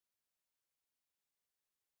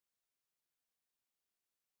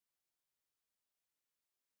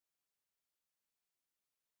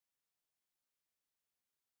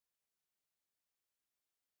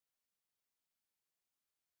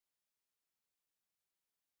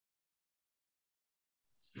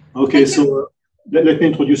Okay, so let me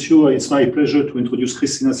introduce you. It's my pleasure to introduce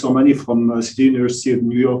Christina Sormani from City University of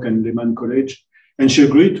New York and Lehman College. And she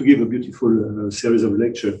agreed to give a beautiful series of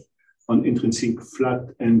lectures on intrinsic flat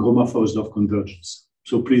and Gromov-Hausdorff convergence.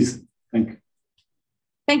 So please, thank you.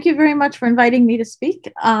 Thank you very much for inviting me to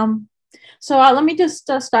speak. Let me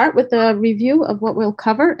just start with a review of what we'll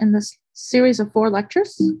cover in this series of 4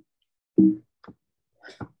 lectures.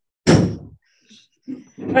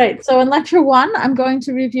 Right, so in lecture 1, I'm going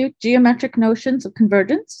to review geometric notions of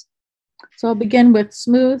convergence. So I'll begin with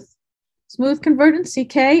smooth convergence,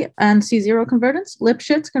 CK, and C0 convergence,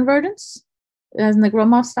 Lipschitz convergence, as in the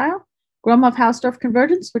Gromov style, Gromov-Hausdorff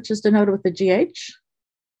convergence, which is denoted with the GH,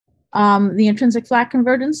 the intrinsic flat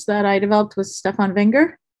convergence that I developed with Stefan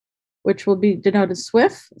Wenger, which will be denoted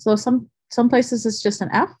SWIFT. So some places it's just an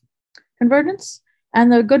F convergence. And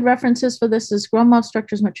the good references for this is Gromov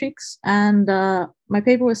structures matrix and my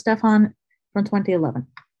paper with Stefan from 2011.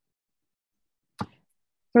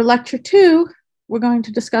 For lecture 2, we're going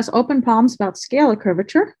to discuss open problems about scalar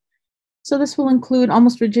curvature. So this will include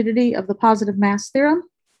almost rigidity of the positive mass theorem,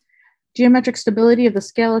 geometric stability of the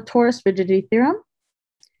scalar torus rigidity theorem,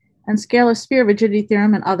 and scalar sphere rigidity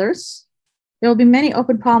theorem, and others. There will be many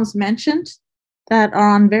open problems mentioned that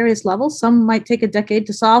are on various levels. Some might take a decade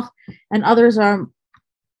to solve, and others are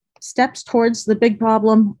steps towards the big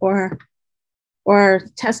problem or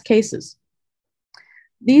test cases.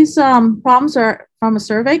 These problems are from a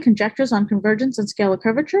survey, Conjectures on Convergence and Scalar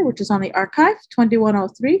Curvature, which is on the archive,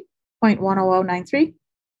 2103.10093.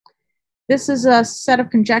 This is a set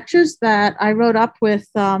of conjectures that I wrote up with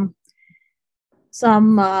some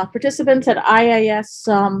participants at IIS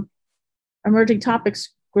Emerging Topics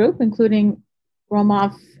group, including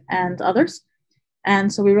Gromov and others.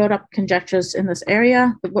 And so we wrote up conjectures in this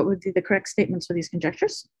area, but what would be the correct statements for these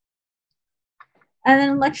conjectures? And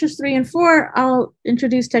then in lectures 3 and 4, I'll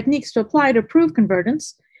introduce techniques to apply to prove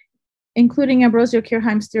convergence, including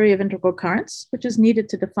Ambrosio-Kirchheim's theory of integral currents, which is needed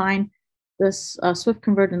to define this Swift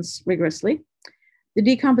convergence rigorously. The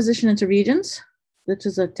decomposition into regions, which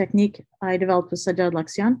is a technique I developed with Sajjad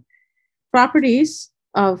Lakhsian. Properties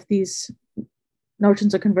of these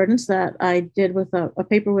notions of convergence that I did with a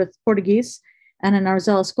paper with Portuguese and an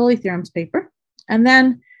Arzela-Scolli theorems paper. And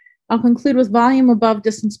then I'll conclude with volume above,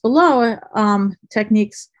 distance below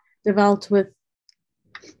techniques developed with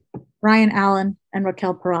Brian Allen and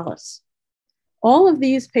Raquel Perales. All of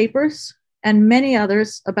these papers and many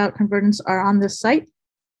others about convergence are on this site,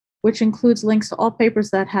 which includes links to all papers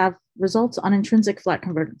that have results on intrinsic flat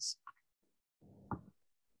convergence.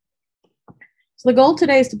 So the goal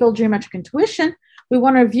today is to build geometric intuition. We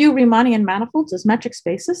want to view Riemannian manifolds as metric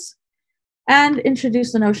spaces and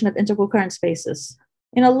introduce the notion of integral current spaces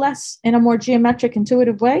in a more geometric,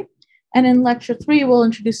 intuitive way. And in lecture 3, we'll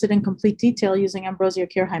introduce it in complete detail using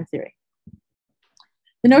Ambrosio-Kirchheim theory.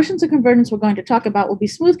 The notions of convergence we're going to talk about will be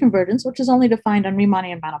smooth convergence, which is only defined on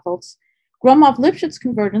Riemannian manifolds, Gromov-Lipschitz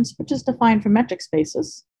convergence, which is defined for metric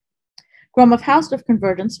spaces, Gromov-Hausdorff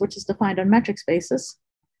convergence, which is defined on metric spaces,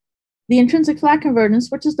 the intrinsic flat convergence,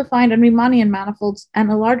 which is defined on Riemannian manifolds, and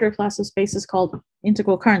a larger class of spaces called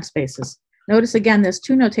integral current spaces. Notice again, there's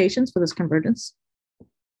 2 notations for this convergence.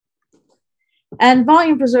 And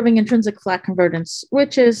volume preserving intrinsic flat convergence,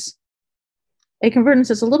 which is a convergence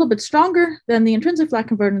that's a little bit stronger than the intrinsic flat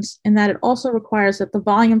convergence in that it also requires that the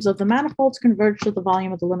volumes of the manifolds converge to the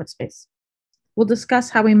volume of the limit space. We'll discuss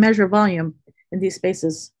how we measure volume in these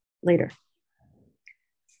spaces later.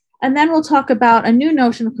 And then we'll talk about a new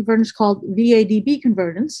notion of convergence called VADB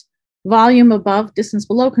convergence, volume above, distance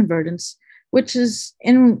below convergence, which is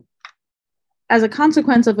as a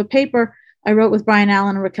consequence of a paper I wrote with Brian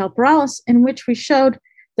Allen and Raquel Perales, in which we showed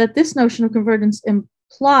that this notion of convergence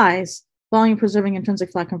implies volume preserving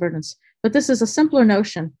intrinsic flat convergence. But this is a simpler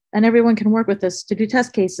notion, and everyone can work with this to do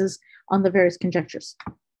test cases on the various conjectures.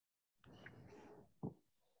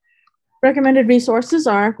 Recommended resources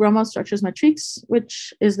are Gromov Structures Matrix,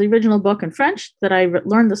 which is the original book in French that I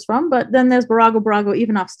learned this from, but then there's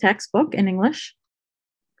Barago-Ivanov's textbook in English.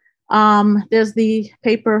 There's the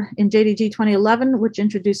paper in JDG 2011, which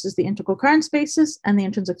introduces the integral current spaces and the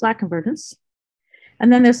intrinsic flat convergence.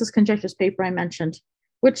 And then there's this conjectures paper I mentioned,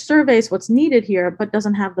 which surveys what's needed here, but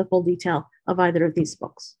doesn't have the full detail of either of these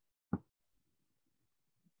books.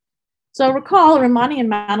 So recall, a Riemannian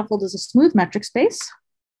manifold is a smooth metric space.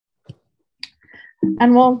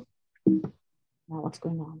 And what's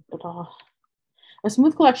going on? A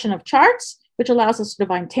smooth collection of charts, which allows us to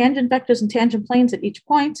define tangent vectors and tangent planes at each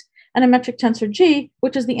point, and a metric tensor G,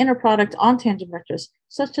 which is the inner product on tangent vectors,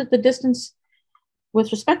 such that the distance with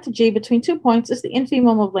respect to G between 2 points is the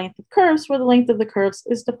infimum of length of curves, where the length of the curves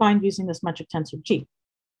is defined using this metric tensor G.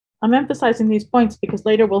 I'm emphasizing these points because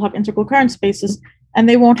later we'll have integral current spaces and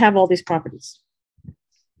they won't have all these properties.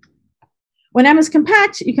 When M is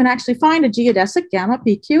compact, you can actually find a geodesic gamma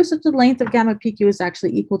PQ, such that the length of gamma PQ is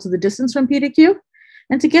actually equal to the distance from P to Q.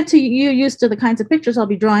 And to get you used to the kinds of pictures I'll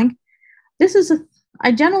be drawing,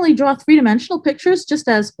 I generally draw three-dimensional pictures just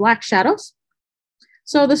as black shadows.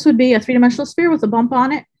 So this would be a three-dimensional sphere with a bump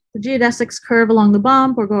on it. The geodesics curve along the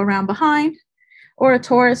bump or go around behind. Or a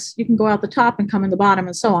torus, you can go out the top and come in the bottom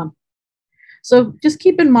and so on. So just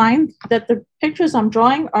keep in mind that the pictures I'm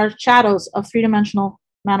drawing are shadows of three-dimensional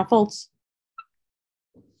manifolds.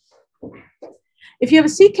 If you have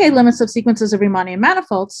a CK limits of sequences of Riemannian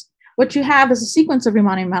manifolds, what you have is a sequence of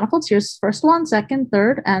Riemannian manifolds. Here's first one, second,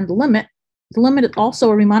 third, and the limit. The limit is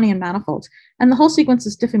also a Riemannian manifold, and the whole sequence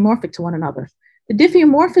is diffeomorphic to one another. The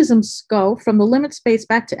diffeomorphisms go from the limit space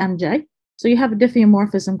back to MJ, so you have a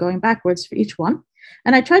diffeomorphism going backwards for each one.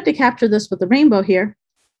 And I tried to capture this with the rainbow here,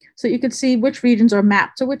 so you could see which regions are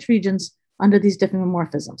mapped to which regions under these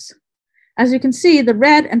diffeomorphisms. As you can see, the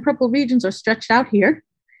red and purple regions are stretched out here,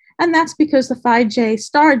 and that's because the phi j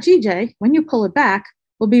star gj, when you pull it back,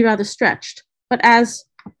 will be rather stretched. But as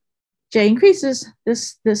j increases,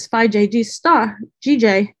 this phi j g star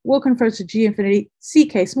gj will converge to g infinity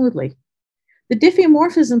ck smoothly. The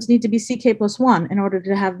diffeomorphisms need to be ck plus 1 in order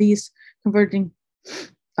to have these converging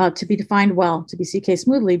to be defined well, to be ck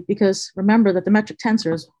smoothly, because remember that the metric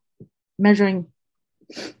tensor is measuring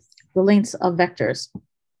the lengths of vectors.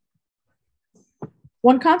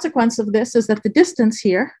 One consequence of this is that the distance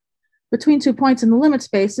here between 2 points in the limit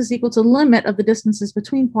space is equal to the limit of the distances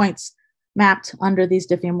between points mapped under these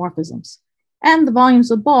diffeomorphisms. And the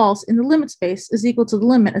volumes of balls in the limit space is equal to the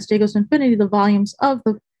limit, as j goes to infinity, the volumes of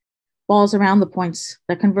the balls around the points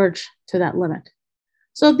that converge to that limit.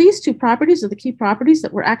 So these two properties are the key properties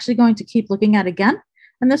that we're actually going to keep looking at again.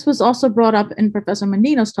 And this was also brought up in Professor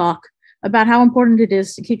Mendino's talk about how important it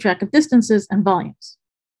is to keep track of distances and volumes.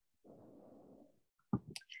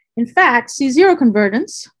 In fact, C0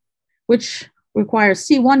 convergence, which requires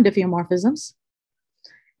C1 diffeomorphisms,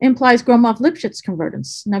 implies Gromov-Lipschitz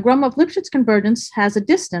convergence. Now, Gromov-Lipschitz convergence has a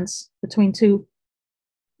distance between two.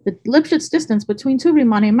 The Lipschitz distance between two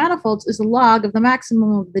Riemannian manifolds is the log of the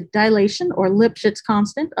maximum of the dilation or Lipschitz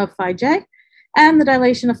constant of phi j and the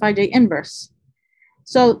dilation of phi j inverse.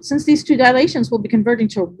 So since these two dilations will be converging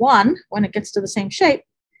to 1 when it gets to the same shape,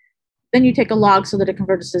 then you take a log so that it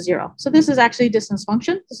converges to 0. So this is actually a distance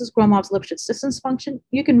function. This is Gromov's Lipschitz distance function.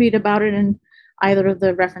 You can read about it in either of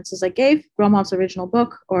the references I gave, Gromov's original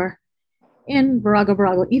book, or in Virago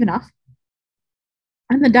Ivanov.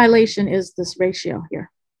 And the dilation is this ratio here.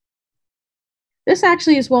 This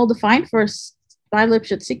actually is well defined for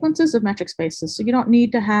bi-Lipschitz sequences of metric spaces, so you don't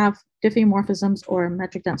need to have diffeomorphisms or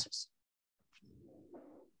metric tensors.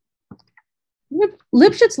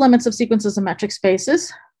 Lipschitz limits of sequences of metric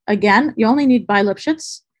spaces. Again, you only need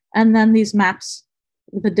bi-Lipschitz, and then these maps,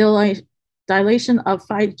 the dilation of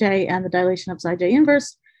phi j and the dilation of psi j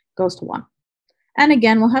inverse goes to 1. And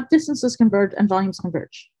again, we'll have distances converge and volumes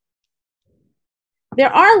converge.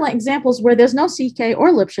 There are examples where there's no CK or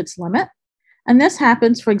Lipschitz limit, and this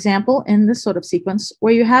happens, for example, in this sort of sequence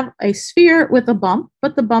where you have a sphere with a bump,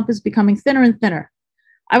 but the bump is becoming thinner and thinner.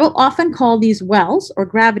 I will often call these wells or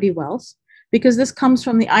gravity wells because this comes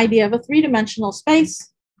from the idea of a three-dimensional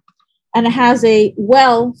space, and it has a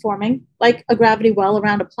well forming like a gravity well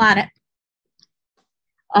around a planet.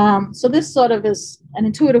 So this sort of is an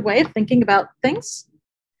intuitive way of thinking about things.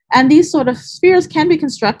 And these sort of spheres can be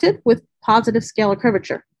constructed with positive scalar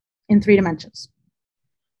curvature in 3 dimensions.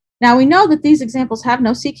 Now we know that these examples have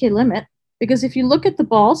no CK limit because if you look at the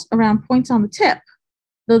balls around points on the tip,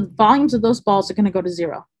 the volumes of those balls are going to go to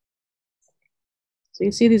 0. So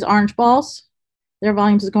you see these orange balls, their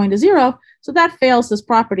volumes is going to 0. So that fails this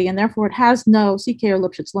property, and therefore it has no CK or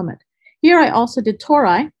Lipschitz limit. Here I also did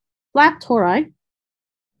tori, flat tori.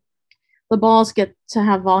 The balls get to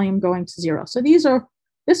have volume going to 0. So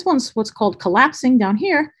this one's what's called collapsing down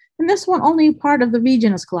here, and this one only part of the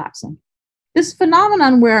region is collapsing. This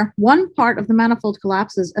phenomenon where one part of the manifold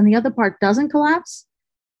collapses and the other part doesn't collapse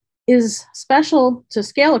is special to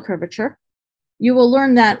scalar curvature. You will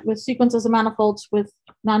learn that with sequences of manifolds with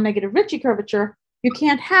non-negative Ricci curvature, you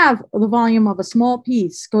can't have the volume of a small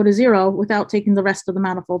piece go to 0 without taking the rest of the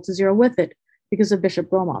manifold to 0 with it because of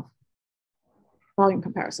Bishop-Gromov volume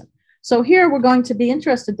comparison. So here we're going to be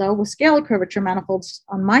interested, though, with scalar curvature manifolds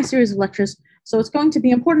on my series of lectures. So it's going to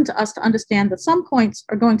be important to us to understand that some points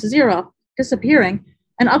are going to 0, disappearing,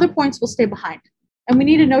 and other points will stay behind. And we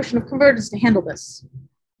need a notion of convergence to handle this.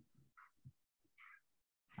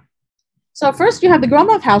 So first you have the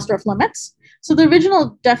Gromov-Hausdorff limits. So the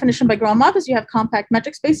original definition by Gromov is you have compact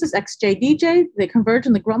metric spaces, xj, dj. They converge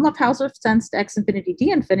in the Gromov-Hausdorff sense to x infinity,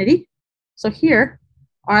 d infinity. So here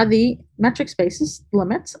are the metric spaces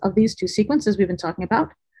limits of these two sequences we've been talking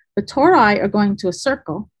about. The tori are going to a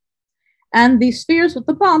circle, and the spheres with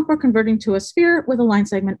the bump are converting to a sphere with a line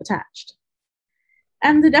segment attached.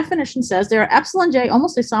 And the definition says there are epsilon j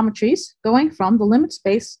almost isometries going from the limit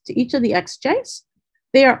space to each of the xj's.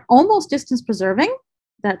 They are almost distance preserving.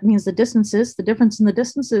 That means the difference in the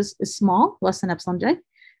distances is small, less than epsilon j,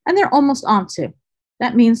 and they're almost onto.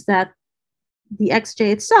 That means that the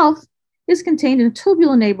xj itself is contained in a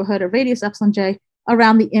tubular neighborhood of radius epsilon j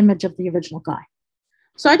around the image of the original guy.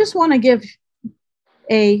 So I just want to give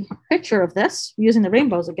a picture of this using the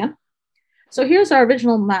rainbows again. So here's our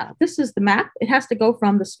original map. This is the map. It has to go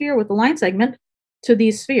from the sphere with the line segment to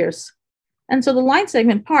these spheres. And so the line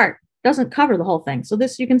segment part doesn't cover the whole thing. So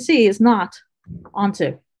this, you can see, is not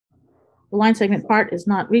onto. The line segment part is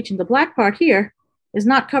not reaching. The black part here is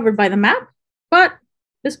not covered by the map, but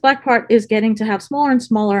this black part is getting to have smaller and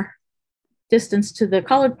smaller distance to the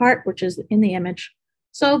colored part, which is in the image.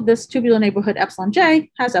 So this tubular neighborhood epsilon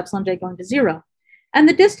j has epsilon j going to 0. And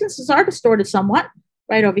the distances are distorted somewhat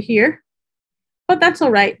right over here, but that's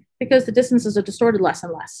all right because the distances are distorted less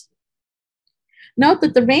and less. Note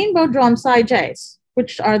that the rainbow drawn psi j's,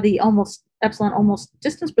 which are the epsilon almost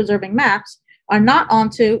distance preserving maps, are not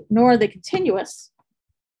onto, nor are they continuous.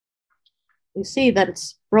 You see that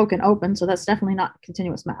it's broken open, so that's definitely not a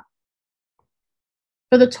continuous map.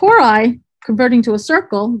 For the tori converting to a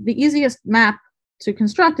circle, the easiest map to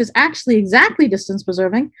construct is actually exactly distance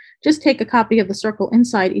preserving. Just take a copy of the circle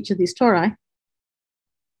inside each of these tori.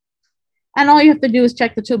 And all you have to do is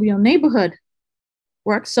check the tubular neighborhood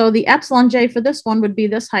works. So the epsilon j for this one would be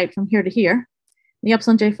this height from here to here. The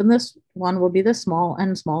epsilon j for this one will be this small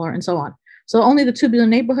and smaller and so on. So only the tubular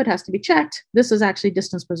neighborhood has to be checked. This is actually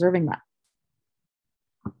distance preserving map.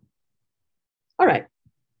 All right.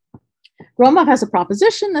 Gromov has a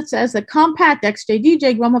proposition that says that compact xj,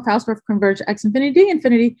 dj, Gromov-Hausdorff converge to x infinity, d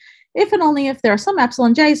infinity, if and only if there are some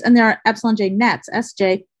epsilon j's and there are epsilon j nets,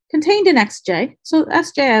 sj, contained in xj. So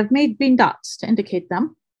sj, I've made green dots to indicate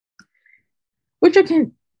them, which are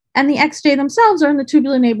and the xj themselves are in the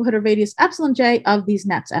tubular neighborhood of radius epsilon j of these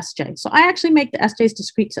nets sj. So I actually make the sj's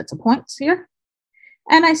discrete sets of points here.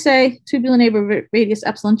 And I say tubular neighborhood radius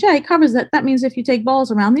epsilon j covers that. That means if you take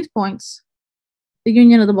balls around these points, the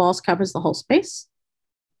union of the balls covers the whole space.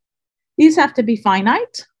 These have to be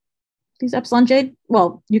finite. These epsilon j,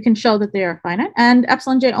 well, you can show that they are finite. And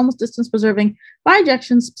epsilon j almost distance preserving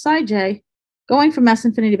bijections psi j going from S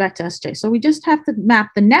infinity back to Sj. So we just have to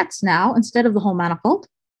map the nets now instead of the whole manifold.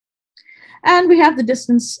 And we have the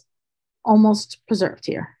distance almost preserved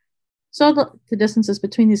here. So the distances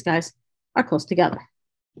between these guys are close together.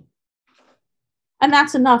 And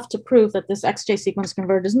that's enough to prove that this xj sequence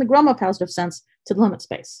converges in the Gromov-Hausdorff sense to the limit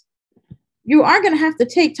space. You are going to have to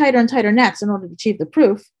take tighter and tighter nets in order to achieve the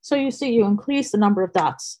proof. So you see you increase the number of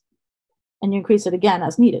dots and you increase it again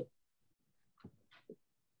as needed.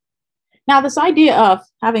 Now, this idea of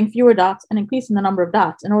having fewer dots and increasing the number of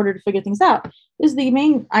dots in order to figure things out is the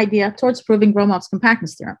main idea towards proving Gromov's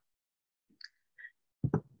compactness theorem.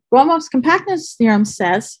 Gromov's compactness theorem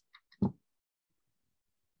says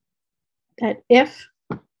that if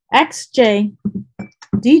xj,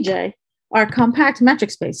 dj are compact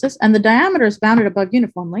metric spaces and the diameter is bounded above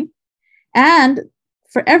uniformly, and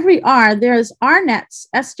for every r, there is r nets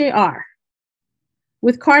sjr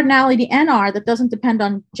with cardinality nr that doesn't depend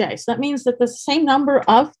on j. So that means that there's the same number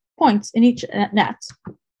of points in each net.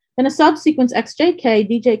 Then a subsequence xjk,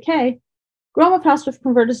 djk, Gromov-Hausdorff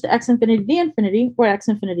converges to x infinity, d infinity, where x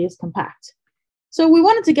infinity is compact. So we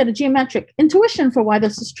wanted to get a geometric intuition for why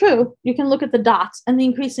this is true. You can look at the dots and the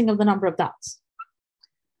increasing of the number of dots.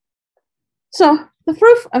 So the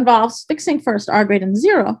proof involves fixing first r greater than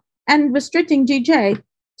 0 and restricting dj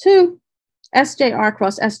to sjr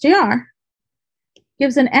cross sjr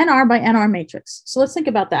gives an nr by nr matrix. So let's think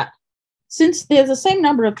about that. Since there's the same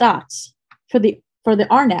number of dots for the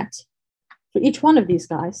r net for each one of these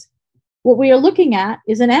guys, what we are looking at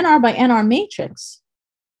is an nr by nr matrix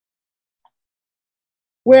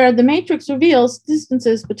where the matrix reveals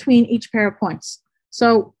distances between each pair of points.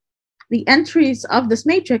 So the entries of this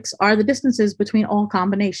matrix are the distances between all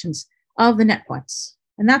combinations of the net points.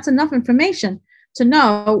 And that's enough information to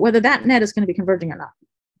know whether that net is going to be converging or not.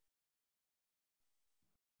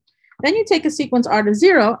 Then you take a sequence r to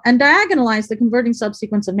 0 and diagonalize the converting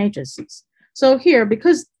subsequence of matrices. So here,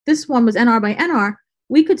 because this one was nr by nr,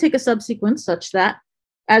 we could take a subsequence such that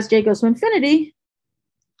as j goes to infinity,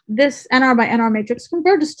 this nr by nr matrix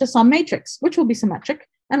converges to some matrix, which will be symmetric,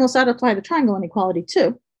 and will satisfy the triangle inequality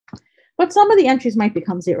too. But some of the entries might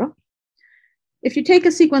become 0. If you take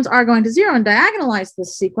a sequence R going to 0 and diagonalize the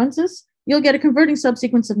sequences, you'll get a converging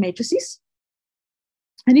subsequence of matrices.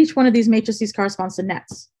 And each one of these matrices corresponds to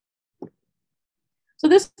nets. So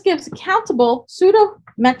this gives a countable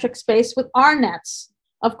pseudo-metric space with R nets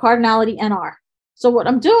of cardinality NR. So what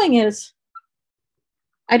I'm doing is,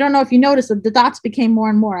 I don't know if you noticed that the dots became more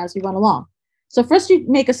and more as we went along. So first you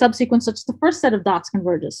make a subsequence such the first set of dots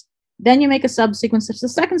converges. Then you make a subsequence such the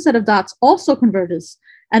second set of dots also converges.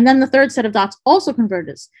 And then the third set of dots also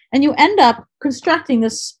converges. And you end up constructing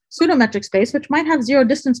this pseudometric space, which might have 0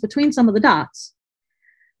 distance between some of the dots,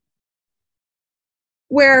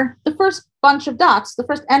 where the first bunch of dots, the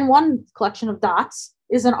first N1 collection of dots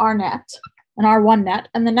is an R net, an R1 net,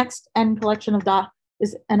 and the next N collection of dots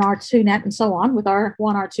is an R2 net, and so on, with R1,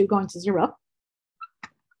 R2 going to 0.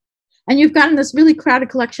 And you've gotten this really crowded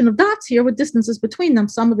collection of dots here with distances between them.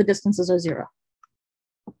 Some of the distances are 0.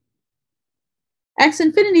 X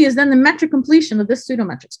infinity is then the metric completion of this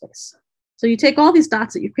pseudometric space. So you take all these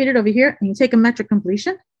dots that you created over here and you take a metric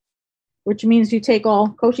completion, which means you take all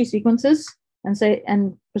Cauchy sequences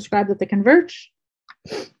and prescribe that they converge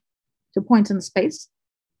to points in the space.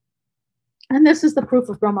 And this is the proof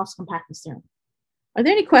of Gromov's compactness theorem. Are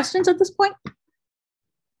there any questions at this point?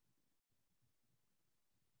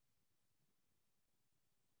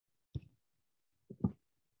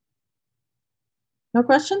 No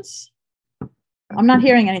questions? I'm not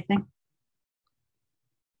hearing anything.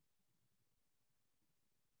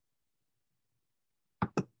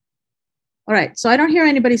 All right, so I don't hear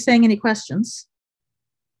anybody saying any questions.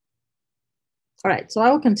 All right, so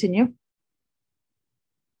I will continue.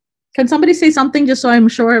 Can somebody say something just so I'm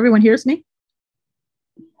sure everyone hears me?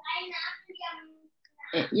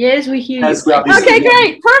 Yes, we hear you. Okay,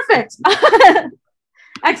 great, perfect.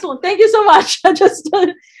 Excellent, thank you so much.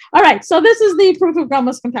 All right, so this is the proof of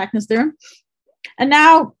Gromov's compactness theorem. And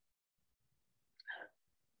now,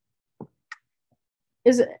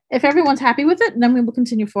 if everyone's happy with it, then we will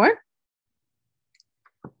continue forward.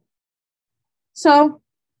 So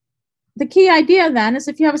the key idea then is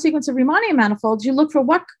if you have a sequence of Riemannian manifolds, you look for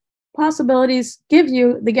what possibilities give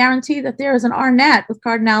you the guarantee that there is an R net with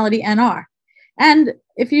cardinality NR. And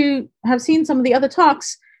if you have seen some of the other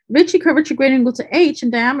talks, Ricci curvature greater than or equal to H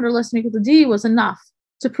and diameter less than or equal to D was enough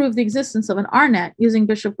to prove the existence of an R net using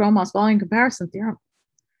Bishop-Gromov's volume comparison theorem.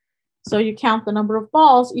 So you count the number of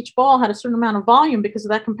balls. Each ball had a certain amount of volume because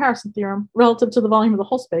of that comparison theorem relative to the volume of the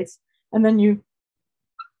whole space. And then you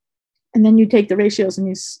take the ratios and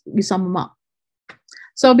you sum them up.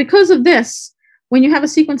 So because of this, when you have a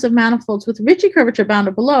sequence of manifolds with Ricci curvature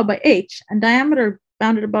bounded below by H and diameter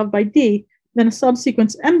bounded above by D, then a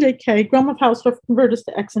subsequence MJK, Gromov-Hausdorff converges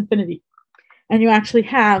to X infinity. And you actually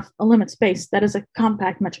have a limit space that is a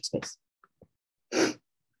compact metric space.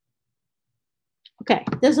 Okay,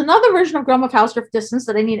 there's another version of Gromov-Hausdorff distance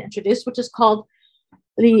that I need to introduce, which is called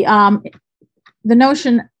the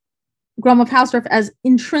notion Gromov-Hausdorff as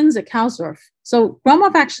intrinsic Hausdorff. So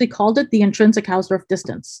Gromov actually called it the intrinsic Hausdorff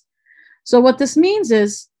distance. So what this means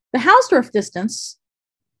is the Hausdorff distance,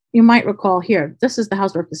 you might recall here, this is the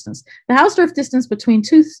Hausdorff distance. The Hausdorff distance between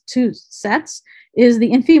two sets is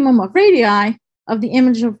the infimum of radii of the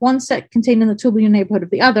image of one set contained in the tubular neighborhood of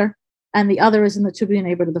the other, and the other is in the tubular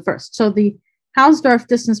neighborhood of the first. So the Hausdorff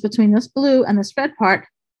distance between this blue and this red part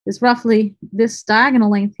is roughly this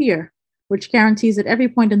diagonal length here, which guarantees that every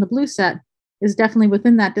point in the blue set is definitely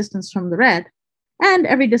within that distance from the red, and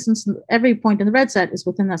every point in the red set is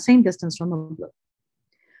within that same distance from the blue.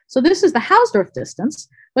 So this is the Hausdorff distance,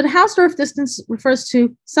 but the Hausdorff distance refers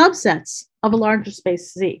to subsets of a larger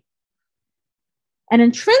space Z. An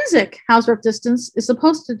intrinsic Hausdorff distance is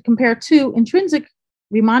supposed to compare two intrinsic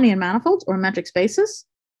Riemannian manifolds or metric spaces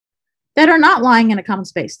that are not lying in a common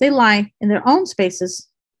space. They lie in their own spaces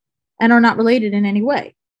and are not related in any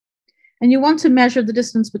way. And you want to measure the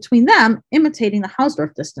distance between them, imitating the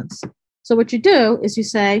Hausdorff distance. So what you do is you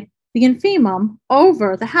say the infimum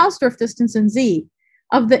over the Hausdorff distance in Z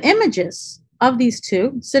of the images of these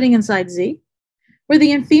two sitting inside Z, where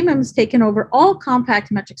the infimum is taken over all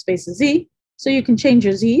compact metric spaces Z, so you can change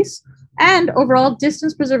your Z's, and overall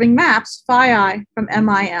distance preserving maps phi I from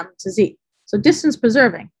MIM to Z. So distance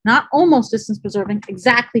preserving, not almost distance preserving,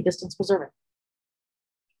 exactly distance preserving.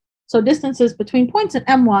 So distances between points in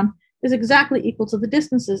M1 is exactly equal to the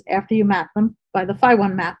distances after you map them by the phi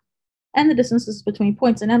 1 map. And the distances between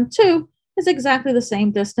points in M2 is exactly the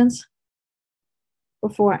same distance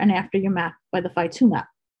before and after you map by the phi 2 map.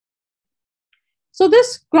 So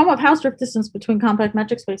this Gromov-Hausdorff distance between compact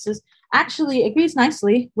metric spaces actually agrees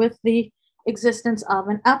nicely with the existence of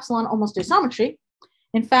an epsilon almost isometry.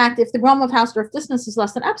 In fact, if the Gromov-Hausdorff distance is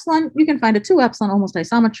less than epsilon, you can find a 2 epsilon almost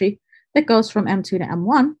isometry that goes from M2 to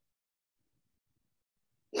M1.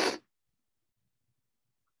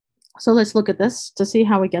 So let's look at this to see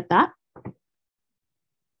how we get that.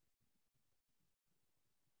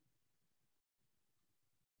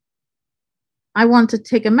 I want to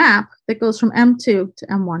take a map that goes from M2 to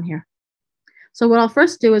M1 here. So what I'll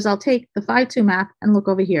first do is I'll take the phi2 map and look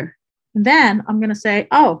over here. And then I'm going to say,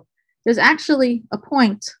 oh, there's actually a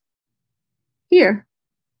point here,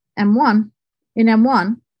 M1, in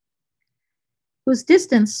M1, whose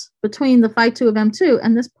distance between the phi2 of M2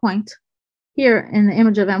 and this point here in the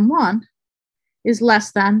image of M1 is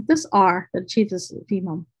less than this R that achieves this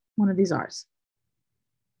femum, one of these R's.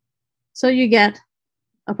 So you get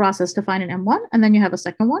a process to find an M1, and then you have a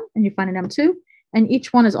second one, and you find an M2, and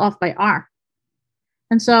each one is off by R.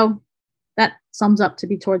 And so that sums up to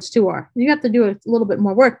be towards 2R. You have to do a little bit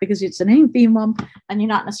more work because it's an infimum, and you're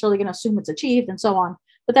not necessarily going to assume it's achieved, and so on.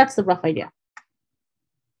 But that's the rough idea.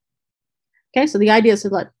 Okay, so the idea is to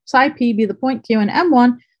let psi p be the point Q in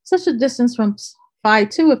M1, such a distance from phi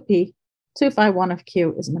 2 of P to phi 1 of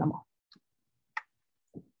Q is minimal.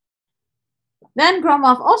 Then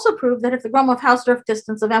Gromov also proved that if the Gromov-Hausdorff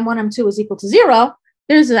distance of M1, M2 is equal to 0,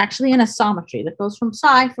 there's actually an isometry that goes from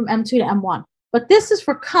psi from M2 to M1. But this is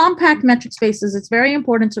for compact metric spaces. It's very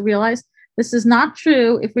important to realize this is not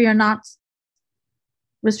true if we are not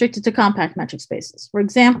restricted to compact metric spaces. For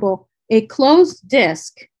example, a closed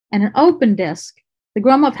disk and an open disk, the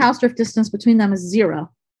Gromov-Hausdorff distance between them is 0.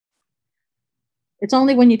 It's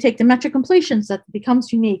only when you take the metric completions that it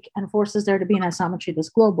becomes unique and forces there to be an isometry that's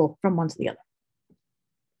global from one to the other.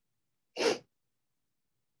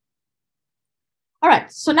 All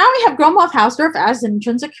right, so now we have Gromov-Hausdorff as an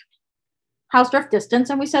intrinsic Hausdorff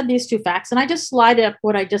distance, and we said these two facts, and I just slided up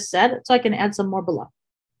what I just said so I can add some more below.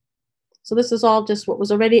 So this is all just what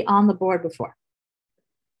was already on the board before.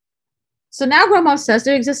 So now Gromov says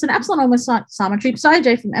there exists an epsilon isometry psi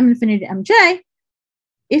j from M infinity to Mj.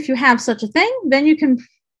 If you have such a thing, then you can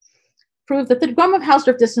prove that the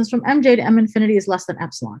Gromov-Hausdorff distance from Mj to M infinity is less than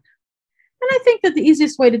epsilon. And I think that the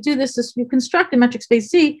easiest way to do this is you construct a metric space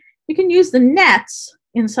Z. You can use the nets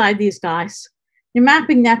inside these guys. You're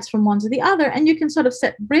mapping nets from one to the other, and you can sort of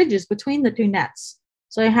set bridges between the two nets.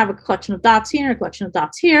 So you have a collection of dots here, a collection of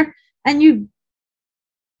dots here, and you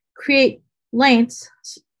create lengths,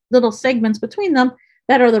 little segments between them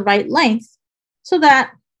that are the right length so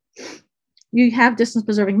that you have distance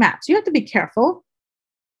preserving maps. You have to be careful.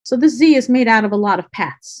 So this Z is made out of a lot of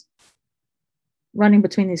paths running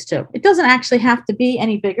between these two. It doesn't actually have to be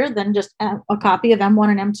any bigger than just a copy of M1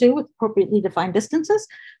 and M2 with appropriately defined distances,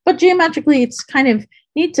 but geometrically it's kind of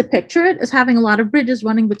neat to picture it as having a lot of bridges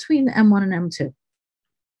running between the M1 and M2.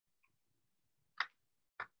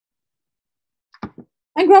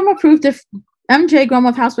 And Gromov proved if Mj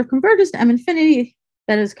Gromov-Hausdorff converges to M infinity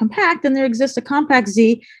that is compact, then there exists a compact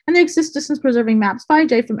Z, and there exists distance preserving maps phi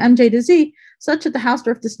j from Mj to Z, such that the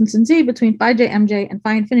Hausdorff distance in Z between phi j Mj and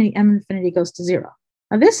phi infinity M infinity goes to 0.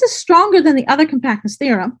 Now this is stronger than the other compactness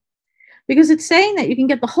theorem because it's saying that you can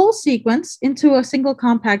get the whole sequence into a single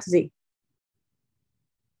compact Z.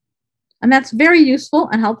 And that's very useful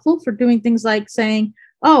and helpful for doing things like saying,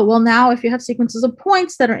 oh, well, now if you have sequences of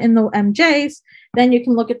points that are in the MJs, then you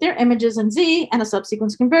can look at their images in Z and a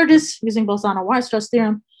subsequence converges using Bolzano-Weierstrass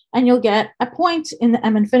theorem, and you'll get a point in the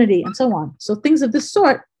M infinity and so on. So things of this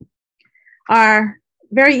sort are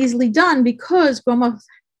very easily done because Gromov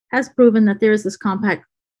has proven that there is this compact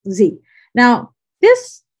Z. Now,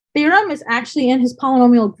 this theorem is actually in his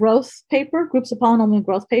polynomial growth paper, groups of polynomial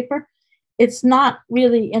growth paper. It's not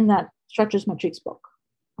really in that structures matrix book.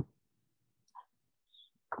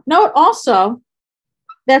 Note also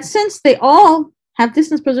that since they all have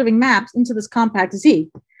distance preserving maps into this compact Z,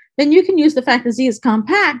 then you can use the fact that Z is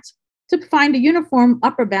compact to find a uniform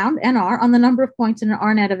upper bound, NR, on the number of points in an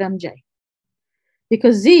RNet of MJ.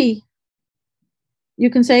 Because Z, you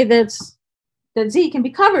can say that Z can be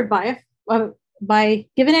covered by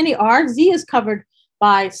given any R, Z is covered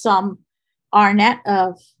by some RNet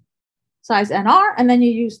of size NR, and then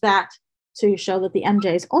you use that to show that the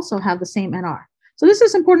MJs also have the same NR. So this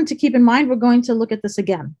is important to keep in mind. We're going to look at this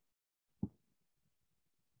again.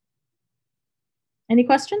 Any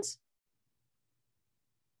questions?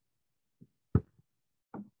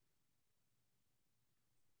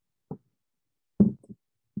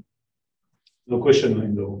 No question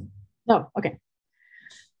in the room. No, okay.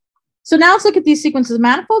 So now let's look at these sequences of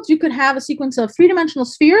manifolds. You could have a sequence of three-dimensional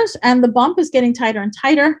spheres, and the bump is getting tighter and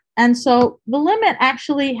tighter. And so the limit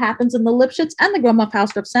actually happens in the Lipschitz and the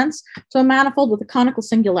Gromov-Hausdorff sense to a manifold with a conical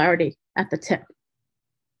singularity at the tip.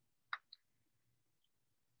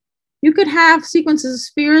 You could have sequences of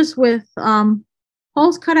spheres with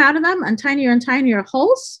holes cut out of them and tinier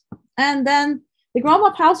holes. And then the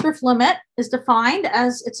Gromov-Hausdorff limit is defined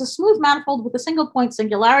as it's a smooth manifold with a single point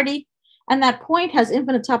singularity, and that point has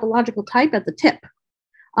infinite topological type at the tip.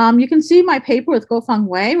 You can see my paper with Guofeng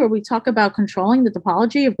Wei, where we talk about controlling the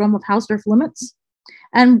topology of Gromov-Hausdorff limits.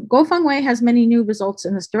 And Guofeng Wei has many new results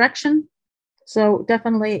in this direction. So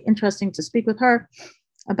definitely interesting to speak with her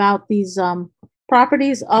about these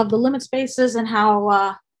properties of the limit spaces and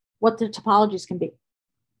how what their topologies can be.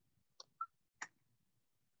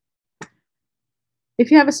 If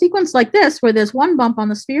you have a sequence like this, where there's one bump on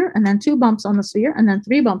the sphere, and then two bumps on the sphere, and then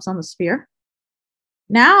three bumps on the sphere,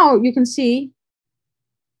 now you can see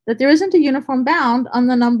that there isn't a uniform bound on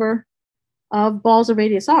the number of balls of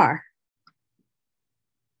radius r.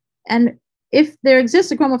 And if there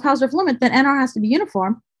exists a Gromov-Hausdorff limit, then nr has to be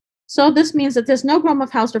uniform. So this means that there's no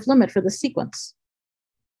Gromov-Hausdorff limit for the sequence.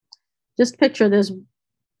 Just picture this.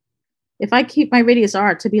 If I keep my radius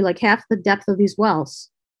r to be like half the depth of these wells,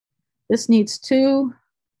 this needs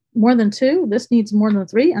more than two, this needs more than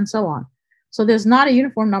three, and so on. So there's not a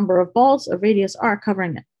uniform number of balls of radius r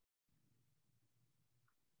covering it.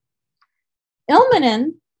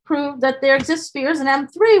 Ilmanen proved that there exist spheres in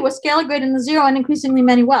M3 with scalar greater than 0 and increasingly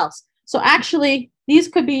many wells. So actually, these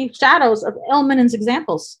could be shadows of Ilmanen's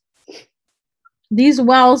examples. These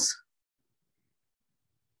wells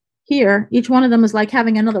here, each one of them is like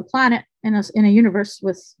having another planet in a universe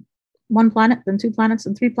with one planet, then two planets,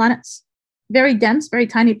 and three planets. Very dense, very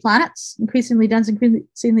tiny planets, increasingly dense,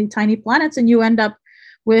 increasingly tiny planets, and you end up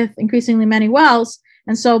with increasingly many wells.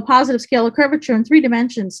 And so positive scalar curvature in 3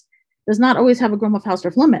 dimensions does not always have a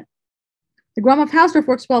Gromov-Hausdorff limit. The Gromov-Hausdorff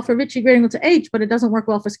works well for Ricci gradient to H, but it doesn't work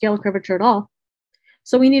well for scalar curvature at all.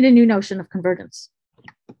 So we need a new notion of convergence.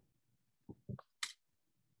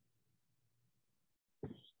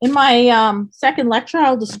 In my second lecture,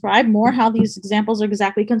 I'll describe more how these examples are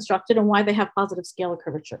exactly constructed and why they have positive scalar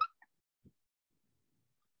curvature.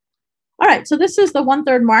 All right, so this is the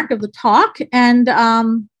 1/3 mark of the talk, and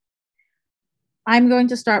I'm going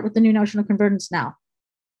to start with the new notion of convergence now.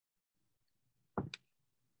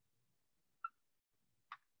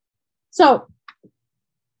 So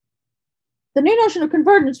the new notion of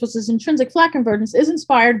convergence, which is intrinsic flat convergence, is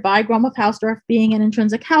inspired by Gromov-Hausdorff being an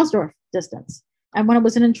intrinsic Hausdorff distance. And when it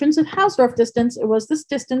was an intrinsic Hausdorff distance, it was this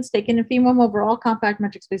distance taken in femum over all compact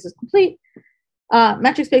metric spaces complete,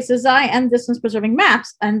 metric spaces xi, and distance preserving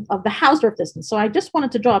maps and of the Hausdorff distance. So I just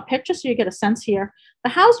wanted to draw a picture so you get a sense here. The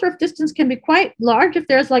Hausdorff distance can be quite large if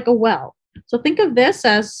there's like a well. So think of this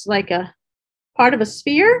as like a part of a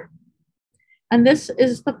sphere. And this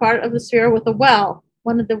is the part of the sphere with a well,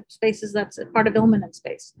 one of the spaces that's a part of Ilmanen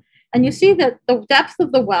space. And you see that the depth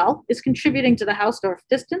of the well is contributing to the Hausdorff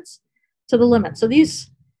distance to the limit. So these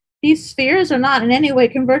spheres are not in any way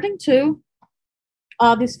converting to,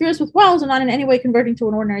 these spheres with wells are not in any way converting to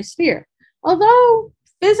an ordinary sphere. Although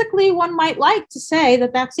physically one might like to say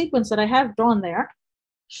that that sequence that I have drawn there,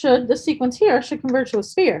 the sequence here should converge to a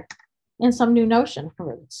sphere in some new notion of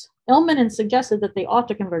convergence. Ilmanen suggested that they ought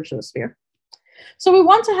to converge to a sphere. So we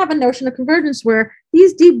want to have a notion of convergence where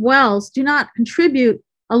these deep wells do not contribute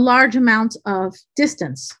a large amount of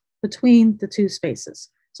distance between the two spaces.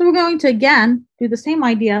 So we're going to, again, do the same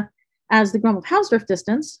idea as the Gromov-Hausdorff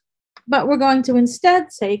distance, but we're going to instead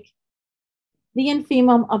take the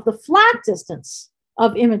infimum of the flat distance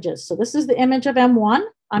of images. So this is the image of M1.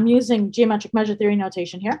 I'm using geometric measure theory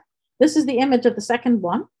notation here. This is the image of the second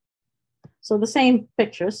one. So the same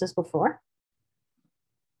pictures as before.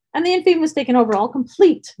 And the infimum is taken over all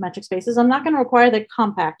complete metric spaces. I'm not going to require the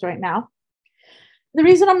compact right now. The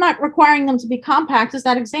reason I'm not requiring them to be compact is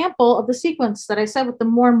that example of the sequence that I said with the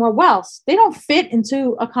more and more wells. They don't fit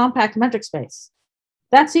into a compact metric space.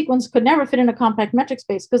 That sequence could never fit in a compact metric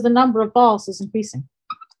space because the number of balls is increasing.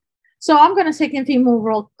 So I'm going to take infimum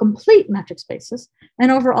over all complete metric spaces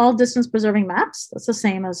and over all distance preserving maps. That's the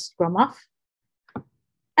same as Gromov.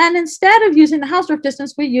 And instead of using the Hausdorff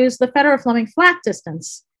distance, we use the Federer-Fleming flat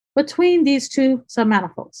distance between these two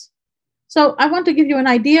submanifolds. So I want to give you an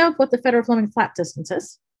idea of what the Federer-Fleming flat distance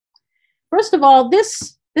is. First of all,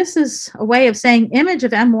 this is a way of saying image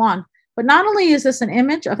of M1, but not only is this an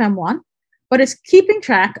image of M1, but it's keeping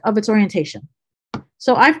track of its orientation.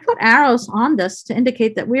 So I've put arrows on this to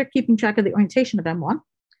indicate that we're keeping track of the orientation of M1.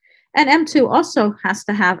 And M2 also has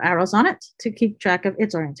to have arrows on it to keep track of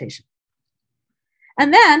its orientation.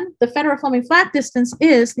 And then the Federer-Fleming flat distance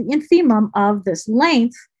is the infimum of this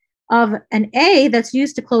length of an A that's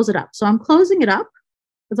used to close it up. So I'm closing it up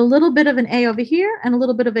with a little bit of an A over here and a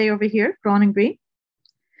little bit of A over here, drawn in green.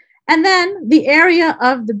 And then the area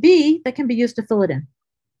of the B that can be used to fill it in.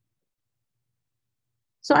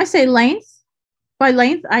 So I say length. By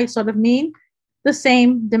length, I sort of mean the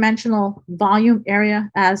same dimensional volume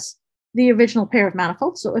area as the original pair of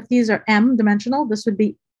manifolds. So if these are M dimensional, this would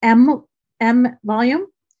be M volume.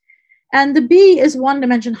 And the B is one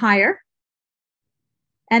dimension higher.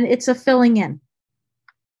 And it's a filling in.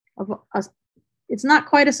 It's not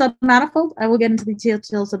quite a submanifold. I will get into the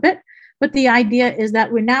details a bit. But the idea is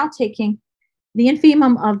that we're now taking the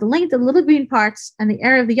infimum of the length of the little green parts and the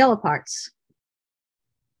area of the yellow parts,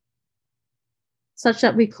 such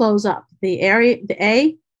that we close up the area, the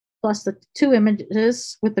A, plus the two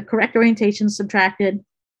images with the correct orientation subtracted,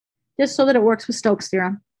 just so that it works with Stokes'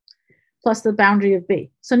 theorem, plus the boundary of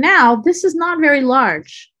B. So now this is not very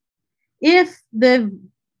large. If the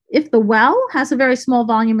well has a very small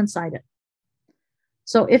volume inside it.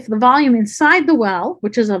 So if the volume inside the well,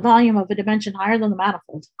 which is a volume of a dimension higher than the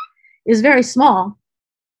manifold, is very small,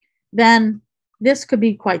 then this could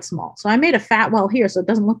be quite small. So I made a fat well here, so it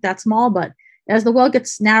doesn't look that small, but as the well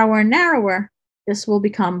gets narrower and narrower, this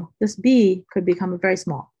B could become very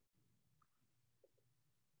small.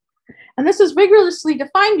 And this is rigorously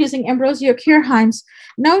defined using Ambrosio-Kirchheim's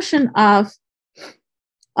notion of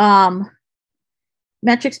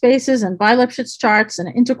metric spaces and bi-Lipschitz charts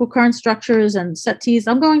and integral current structures and set T's.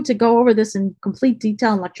 I'm going to go over this in complete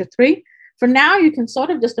detail in lecture 3. For now, you can sort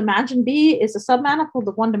of just imagine B is a submanifold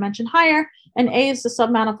of one dimension higher, and A is the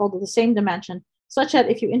submanifold of the same dimension, such that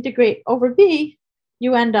if you integrate over B,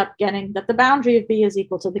 you end up getting that the boundary of B is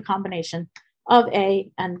equal to the combination of A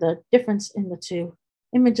and the difference in the two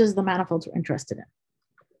images the manifolds we're interested in.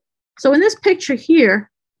 So in this picture here,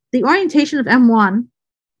 the orientation of M1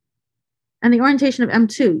 and the orientation of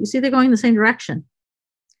M2, you see they're going in the same direction.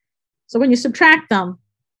 So when you subtract them,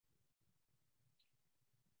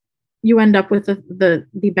 you end up with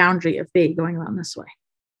the boundary of B going around this way.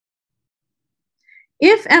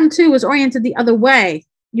 If M2 was oriented the other way,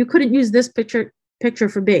 you couldn't use this picture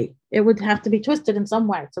for B. It would have to be twisted in some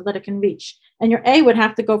way so that it can reach. And your A would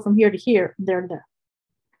have to go from here to here, there to there.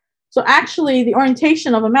 So actually, the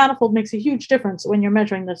orientation of a manifold makes a huge difference when you're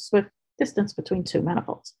measuring the swift distance between two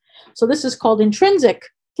manifolds. So this is called intrinsic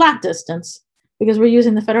flat distance because we're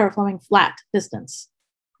using the Federer-Fleming flat distance.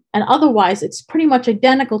 And otherwise, it's pretty much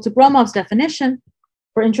identical to Gromov's definition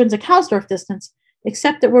for intrinsic Hausdorff distance,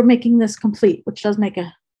 except that we're making this complete, which does make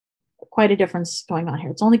quite a difference going on here.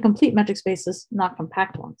 It's only complete metric spaces, not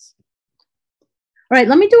compact ones. All right,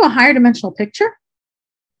 let me do a higher dimensional picture.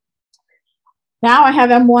 Now I have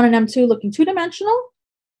M1 and M2 looking two-dimensional,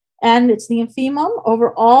 and it's the infimum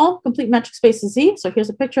over all complete metric spaces Z. So here's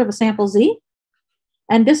a picture of a sample Z.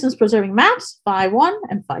 And distance-preserving maps, phi1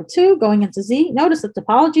 and phi2 going into Z. Notice that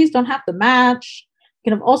topologies don't have to match.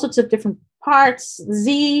 You can have all sorts of different parts.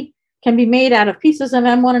 Z can be made out of pieces of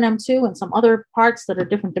M1 and M2 and some other parts that are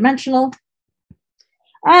different dimensional.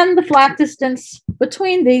 And the flat distance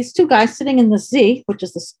between these two guys sitting in this Z, which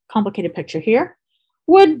is this complicated picture here,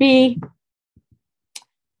 would be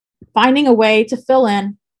finding a way to fill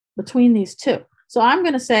in between these two. So I'm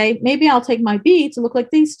going to say, maybe I'll take my B to look like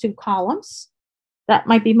these two columns. That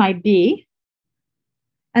might be my B.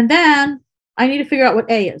 And then I need to figure out what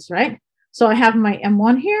A is, right? So I have my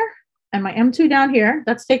M1 here and my M2 down here.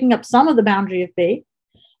 That's taking up some of the boundary of B.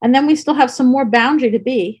 And then we still have some more boundary to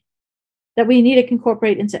B that we need to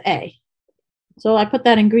incorporate into A. So I put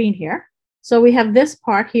that in green here. So we have this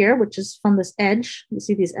part here, which is from this edge. You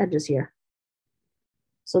see these edges here.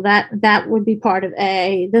 So that would be part of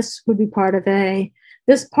A. This would be part of A.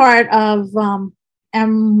 This part of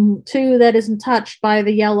M2 that isn't touched by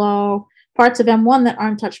the yellow, parts of M1 that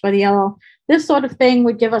aren't touched by the yellow. This sort of thing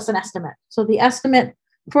would give us an estimate. So the estimate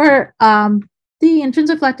for the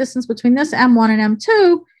intrinsic flat distance between this M1 and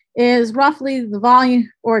M2 is roughly the volume,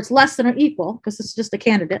 or it's less than or equal, because it's just a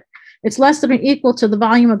candidate. It's less than or equal to the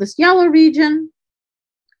volume of this yellow region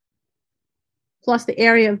plus the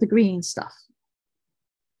area of the green stuff.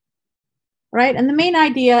 Right? And the main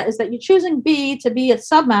idea is that you're choosing B to be at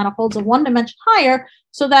submanifolds of one dimension higher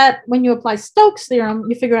so that when you apply Stokes' theorem,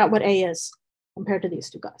 you figure out what A is compared to these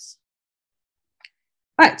two guys.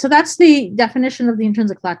 All right, so that's the definition of the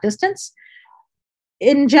intrinsic flat distance.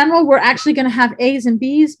 In general, we're actually going to have A's and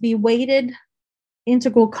B's be weighted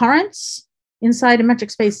integral currents inside a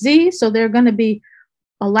metric space Z. So they're going to be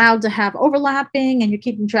allowed to have overlapping, and you're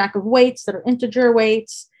keeping track of weights that are integer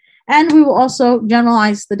weights. And we will also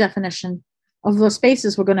generalize the definition of those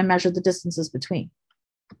spaces we're going to measure the distances between.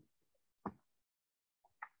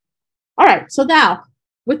 All right, so now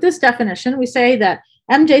with this definition, we say that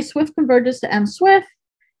MJ Swift converges to M Swift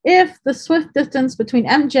if the Swift distance between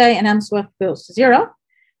MJ and M Swift goes to 0.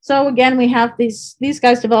 So again, we have these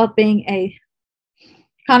guys developing a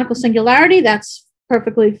conical singularity that's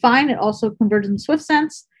perfectly fine. It also converges in Swift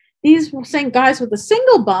sense. These guys with a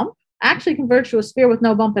single bump actually converge to a sphere with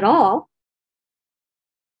no bump at all,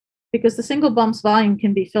 because the single bump's volume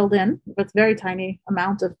can be filled in with very tiny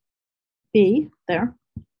amount of B there.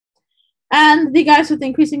 And the guys with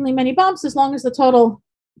increasingly many bumps, as long as the total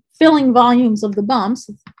filling volumes of the bumps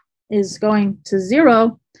is going to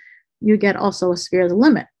 0, you get also a sphere as a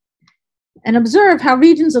limit. And observe how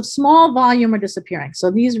regions of small volume are disappearing. So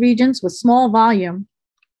these regions with small volume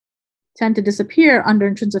tend to disappear under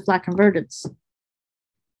intrinsic flat convergence.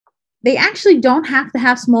 They actually don't have to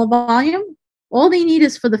have small volume. All they need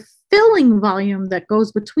is for the filling volume that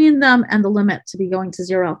goes between them and the limit to be going to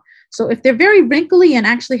 0. So if they're very wrinkly and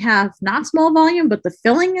actually have not small volume, but the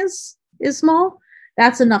filling is small,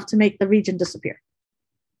 that's enough to make the region disappear.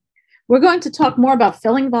 We're going to talk more about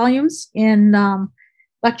filling volumes in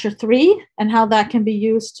lecture 3 and how that can be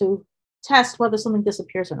used to test whether something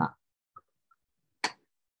disappears or not.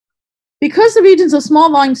 Because the regions of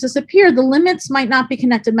small volumes disappear, the limits might not be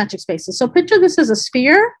connected metric spaces. So picture this as a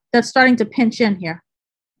sphere that's starting to pinch in here.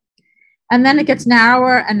 And then it gets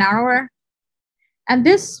narrower and narrower. And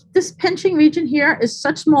this pinching region here is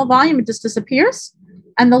such small volume, it just disappears.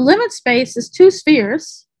 And the limit space is 2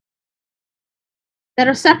 spheres that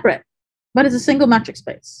are separate, but it's a single metric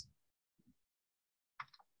space.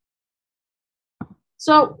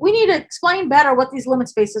 So we need to explain better what these limit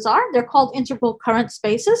spaces are. They're called integral current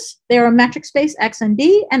spaces. They're a metric space X and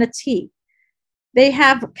D and a T. They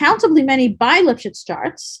have countably many bi-Lipschitz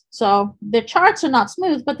charts. So the charts are not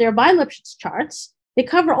smooth, but they're bi-Lipschitz charts. They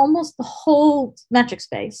cover almost the whole metric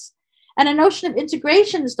space. And a notion of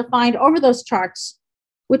integration is defined over those charts,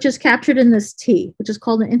 which is captured in this T, which is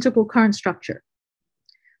called an integral current structure.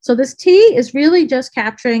 So this T is really just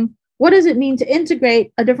capturing what does it mean to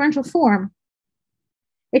integrate a differential form,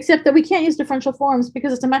 except that we can't use differential forms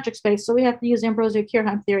because it's a metric space, so we have to use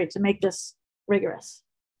Ambrosio-Kirchheim theory to make this rigorous.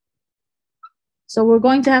 So we're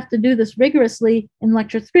going to have to do this rigorously in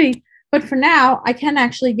lecture 3, but for now, I can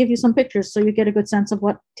actually give you some pictures so you get a good sense of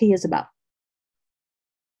what T is about.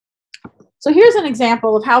 So here's an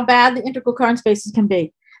example of how bad the integral current spaces can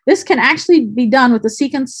be. This can actually be done with a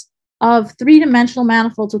sequence of 3-dimensional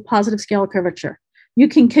manifolds with positive scalar curvature. You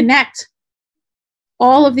can connect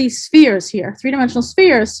all of these spheres here, 3-dimensional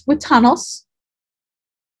spheres, with tunnels,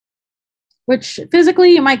 which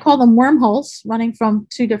physically you might call them wormholes running from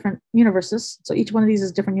 2 different universes. So each one of these is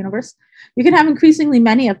a different universe. You can have increasingly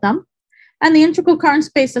many of them. And the integral current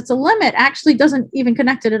space that's a limit actually doesn't even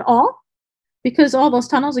connect it at all, because all those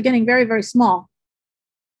tunnels are getting very, very small.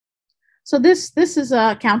 So this is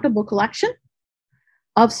a countable collection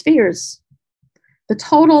of spheres. The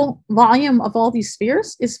total volume of all these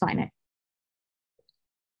spheres is finite.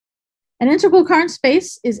 An integral current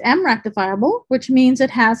space is M rectifiable, which means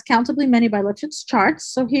it has countably many bi-Lipschitz charts.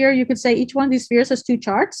 So here you could say each one of these spheres has 2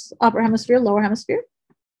 charts, upper hemisphere, lower hemisphere,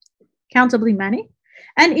 countably many.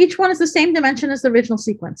 And each one is the same dimension as the original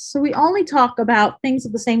sequence. So we only talk about things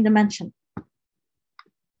of the same dimension.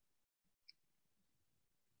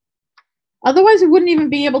 Otherwise, we wouldn't even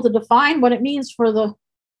be able to define what it means for the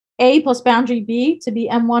A plus boundary B to be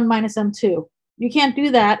M1 minus M2. You can't do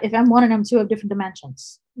that if M1 and M2 have different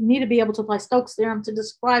dimensions. You need to be able to apply Stokes' theorem to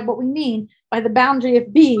describe what we mean by the boundary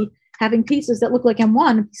of B having pieces that look like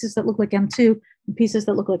M1, pieces that look like M2, and pieces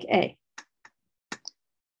that look like A.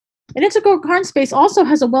 An integral current space also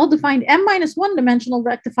has a well-defined M-1 dimensional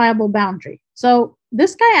rectifiable boundary. So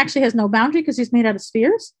this guy actually has no boundary because he's made out of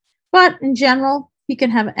spheres, but in general, he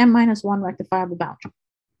can have M-1 rectifiable boundary.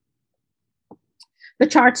 The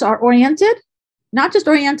charts are oriented, not just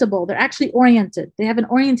orientable, they're actually oriented. They have an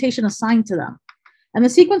orientation assigned to them. And the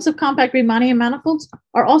sequence of compact Riemannian manifolds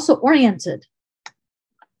are also oriented.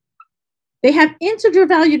 They have integer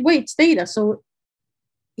valued weights theta. So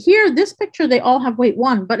here, this picture, they all have weight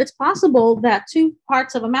 1, but it's possible that 2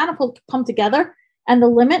 parts of a manifold come together and the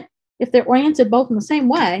limit, if they're oriented both in the same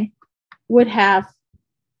way, would have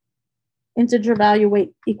integer value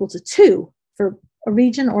weight equal to 2 for a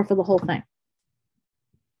region or for the whole thing.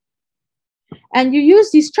 And you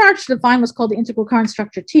use these charts to define what's called the integral current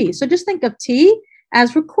structure T. So just think of T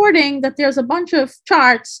as recording that there's a bunch of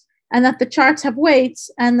charts and that the charts have weights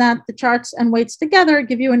and that the charts and weights together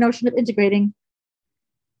give you a notion of integrating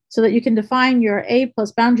so that you can define your A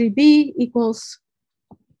plus boundary B equals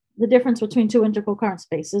the difference between 2 integral current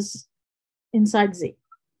spaces inside Z.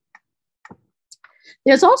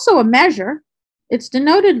 There's also a measure. It's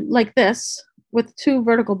denoted like this with 2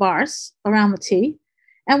 vertical bars around the T.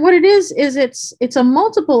 And what it is it's a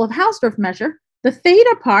multiple of Hausdorff measure. The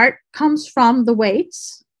theta part comes from the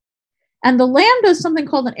weights, and the lambda is something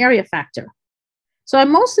called an area factor. So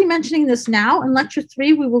I'm mostly mentioning this now. In lecture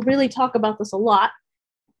 3, we will really talk about this a lot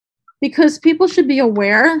because people should be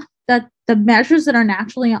aware that the measures that are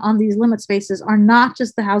naturally on these limit spaces are not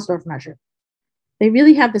just the Hausdorff measure. They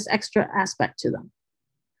really have this extra aspect to them.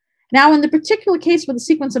 Now, in the particular case where the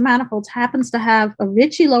sequence of manifolds happens to have a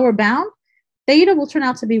Ricci lower bound, theta will turn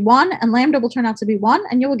out to be 1 and lambda will turn out to be 1,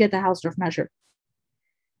 and you will get the Hausdorff measure.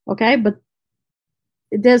 Okay, but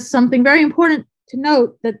there's something very important to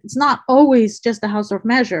note that it's not always just the Hausdorff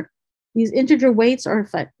measure. These integer weights are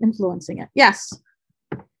influencing it. Yes.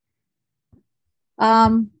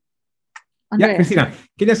 Yeah, Christina,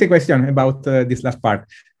 can I ask a question about this last part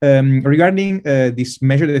regarding this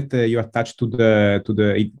measure that you attach to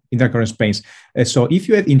the intercurrent space? So, if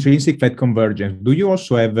you have intrinsic flat convergence, do you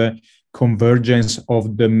also have convergence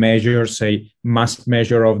of the measure, say, mass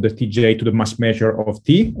measure of the Tj to the mass measure of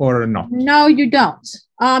T, or not? No, you don't.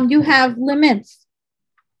 You have limits.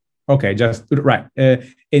 Okay, just right. And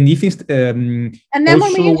if it's and then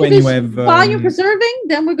when we introduce volume preserving,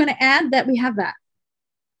 then we're going to add that we have that.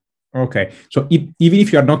 Okay, so even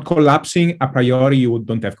if you are not collapsing, a priori you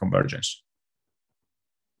don't have convergence.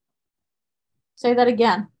 Say that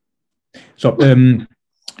again. So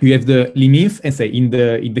you have the limit, and say in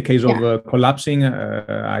the case of collapsing,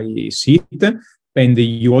 I see it, and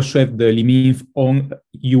you also have the limit on.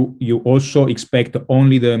 You also expect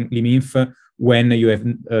only the limit when you have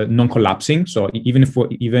non-collapsing. So even if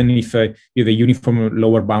you have a uniform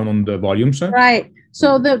lower bound on the volumes. Right.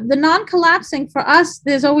 So the non-collapsing for us,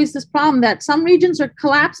 there's always this problem that some regions are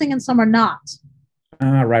collapsing and some are not.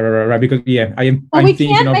 Right. Because I'm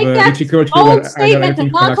thinking of Ricci curvature. Old statement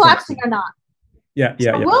of non-collapsing or not.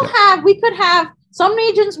 We could have some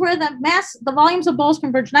regions where the volumes of balls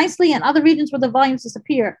converge nicely, and other regions where the volumes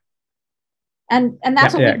disappear. And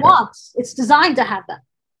that's what we want. It's designed to have that.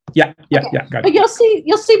 Yeah. Got but it.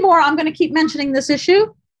 you'll see more. I'm going to keep mentioning this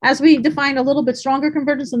issue as we define a little bit stronger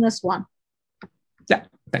convergence in this one. Yeah,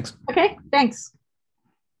 thanks. Okay, thanks.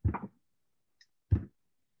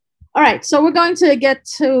 All right, so we're going to get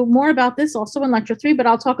to more about this also in lecture 3, but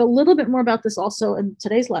I'll talk a little bit more about this also in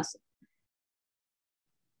today's lesson.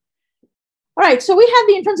 All right, so we have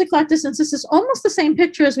the intrinsic flat distance. This is almost the same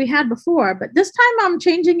picture as we had before, but this time I'm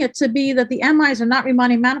changing it to be that the MIs are not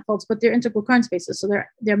Riemannian manifolds, but they're integral current spaces. So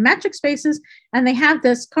they're metric spaces, and they have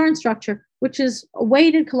this current structure, which is a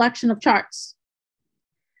weighted collection of charts.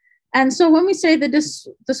 And so when we say that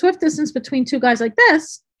the Swift distance between two guys like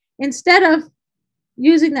this, instead of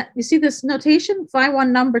using that, you see this notation, phi1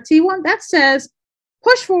 number T1, that says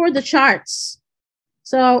push forward the charts.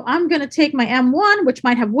 So I'm going to take my M1, which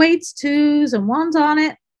might have weights, 2s and 1s on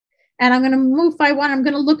it, and I'm going to move phi1. I'm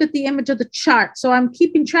going to look at the image of the chart. So I'm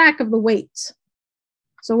keeping track of the weights.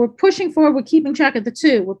 So we're pushing forward, we're keeping track of the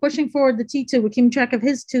 2. We're pushing forward the T2, we're keeping track of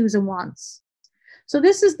his 2s and 1s. So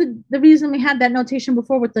this is the reason we had that notation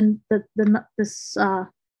before with this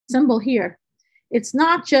symbol here. It's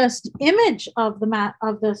not just image of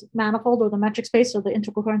the manifold or the metric space or the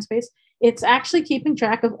integral current space. It's actually keeping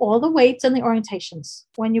track of all the weights and the orientations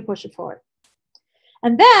when you push it forward.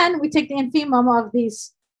 And then we take the infimum of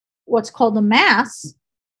these, what's called the mass,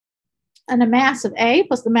 and the mass of A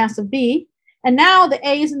plus the mass of B. And now the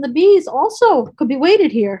A's and the B's also could be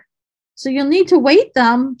weighted here. So you'll need to weight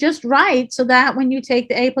them just right so that when you take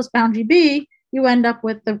the A plus boundary B, you end up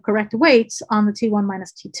with the correct weights on the T1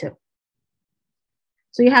 minus T2.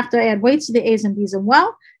 So you have to add weights to the A's and B's as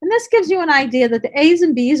well. And this gives you an idea that the A's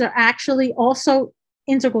and B's are actually also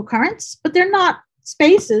integral currents, but they're not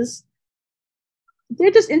spaces.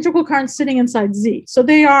 They're just integral currents sitting inside Z. So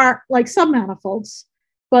they are like submanifolds,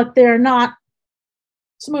 but they're not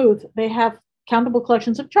smooth. They have countable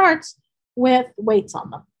collections of charts with weights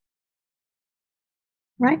on them.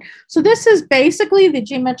 Right? So this is basically the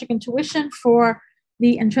geometric intuition for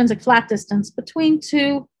the intrinsic flat distance between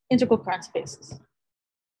two integral current spaces.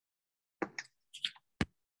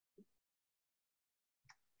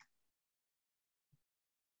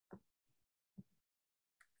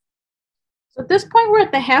 So at this point, we're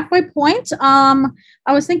at the halfway point. I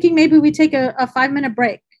was thinking maybe we take a 5-minute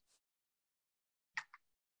break.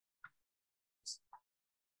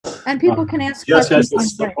 And people can ask questions.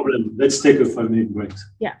 Yes, that's no problem. Let's take a 5-minute break.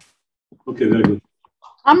 Yeah. Okay, very good.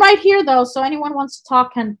 I'm right here, though, so anyone wants to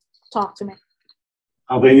talk can talk to me.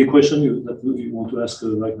 Are there any questions that you want to ask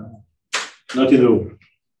right now? Not at all.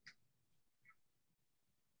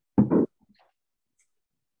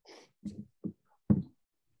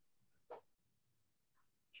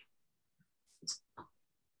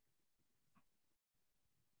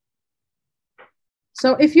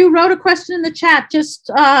 So if you wrote a question in the chat, just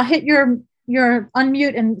hit your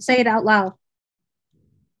unmute and say it out loud.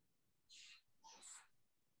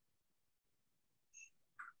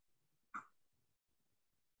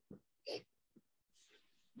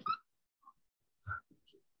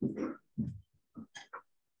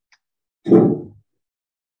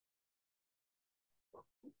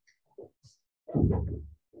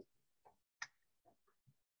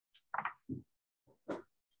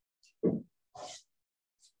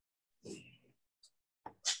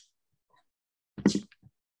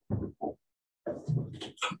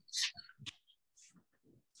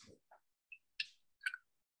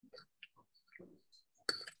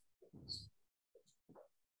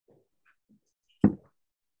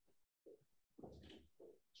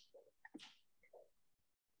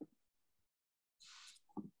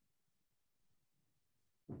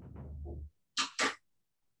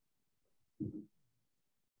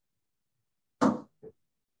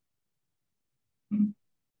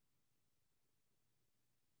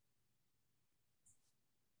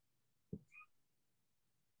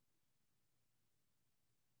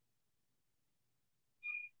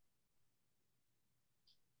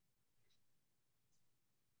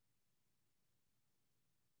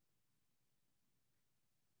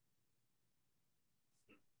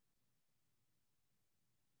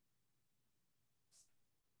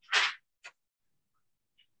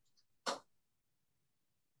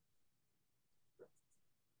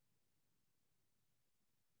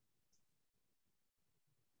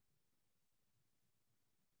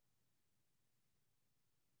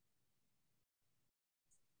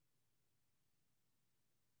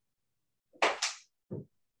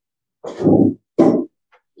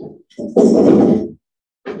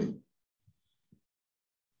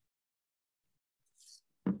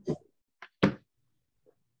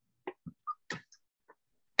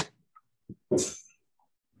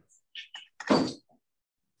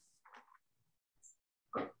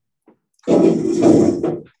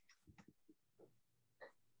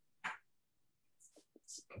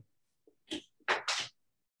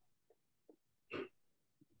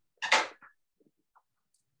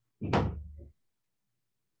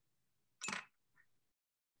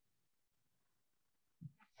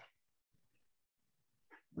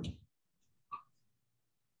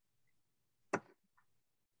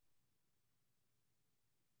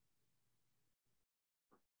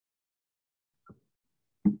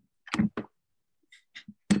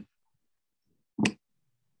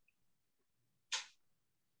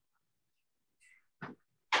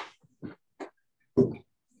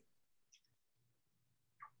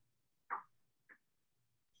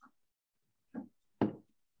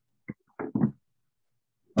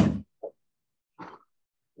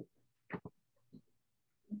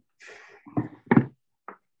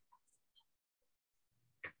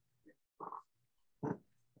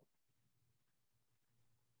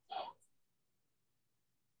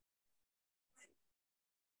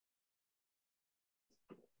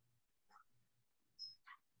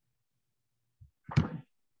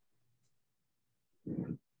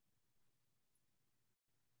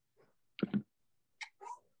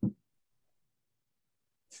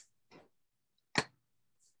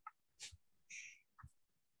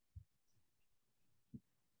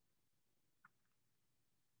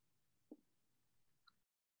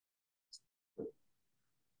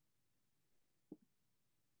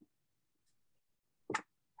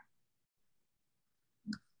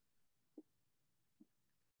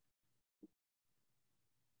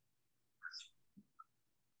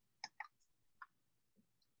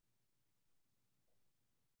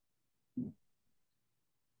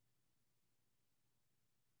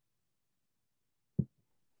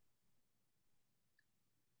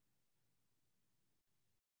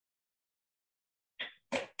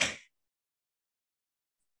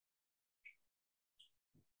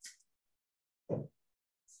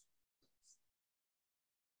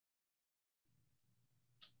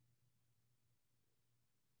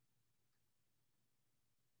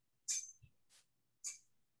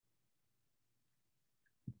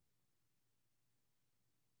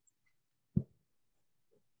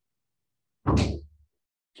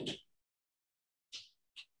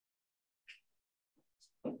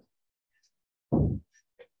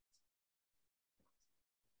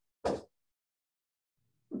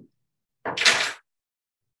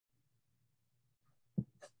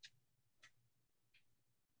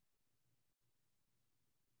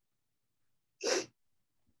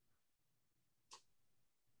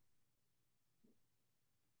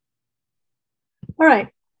 All right,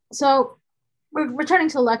 so we're returning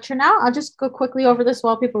to the lecture now. I'll just go quickly over this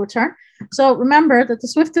while people return. So remember that the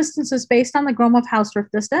Swift distance is based on the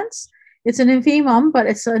Gromov-Hausdorff distance. It's an infimum, but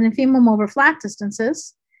it's an infimum over flat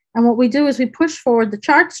distances. And what we do is we push forward the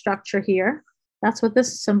charge structure here. That's what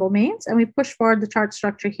this symbol means. And we push forward the charge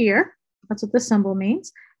structure here. That's what this symbol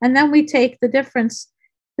means. And then we take the difference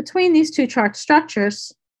between these two charge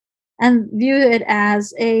structures and view it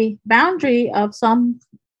as a boundary of some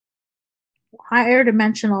higher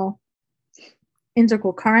dimensional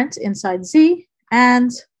integral current inside Z,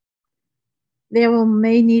 and there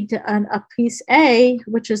may need a piece A,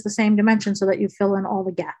 which is the same dimension, so that you fill in all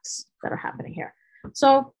the gaps that are happening here.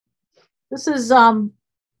 So this is the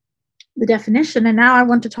definition, and now I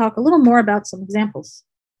want to talk a little more about some examples.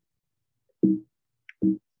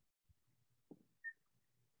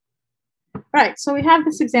 Right, so we have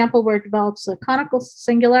this example where it develops a conical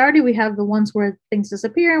singularity. We have the ones where things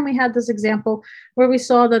disappear, and we had this example where we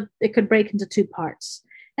saw that it could break into two parts.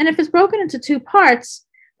 And if it's broken into two parts,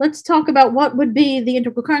 let's talk about what would be the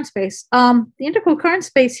integral current space. The integral current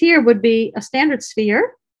space here would be a standard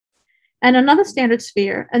sphere and another standard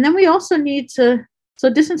sphere. And then we also need to, so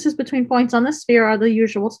distances between points on this sphere are the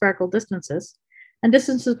usual spherical distances. And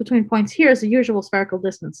distances between points here is the usual spherical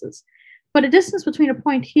distances. But a distance between a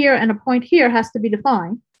point here and a point here has to be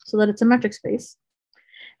defined so that it's a metric space.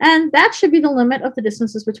 And that should be the limit of the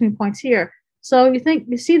distances between points here. So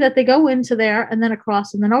you see that they go into there and then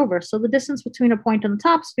across and then over. So the distance between a point in the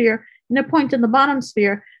top sphere and a point in the bottom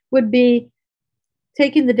sphere would be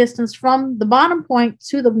taking the distance from the bottom point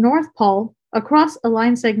to the North Pole across a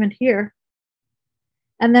line segment here,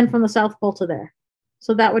 and then from the South Pole to there.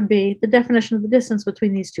 So that would be the definition of the distance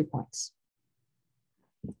between these 2 points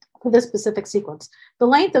for this specific sequence. The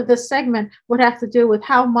length of this segment would have to do with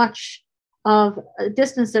how much of a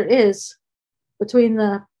distance there is between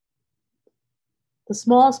the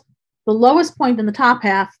lowest point in the top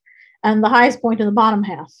half and the highest point in the bottom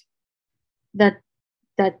half that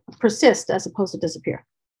persist as opposed to disappear.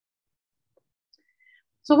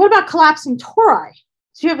 So what about collapsing tori?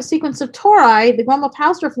 So you have a sequence of tori. The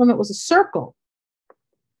Gromov-Hausdorff limit was a circle.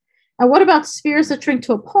 And what about spheres that shrink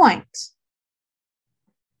to a point?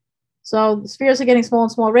 So the spheres are getting small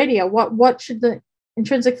and small radii. What should the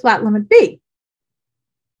intrinsic flat limit be?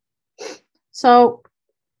 So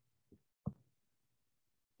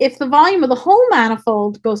if the volume of the whole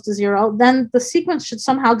manifold goes to 0, then the sequence should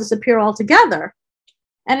somehow disappear altogether.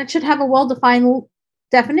 And it should have a well-defined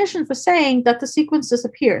definition for saying that the sequence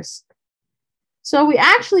disappears. So we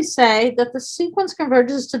actually say that the sequence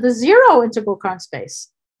converges to the 0 integral current space.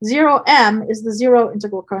 0M is the 0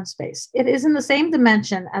 integral current space. It is in the same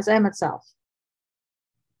dimension as M itself.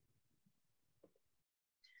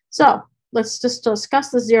 So let's just discuss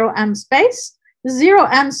the 0M space. The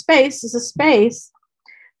 0M space is a space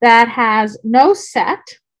that has no set.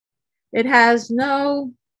 It has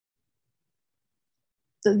no,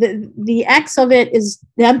 the X of it is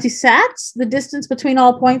the empty sets. The distance between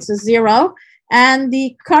all points is 0. And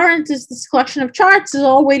the current is this collection of charts is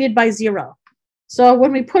all weighted by 0. So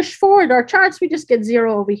when we push forward our charts, we just get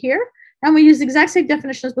 0 over here. And we use the exact same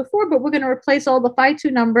definition as before, but we're going to replace all the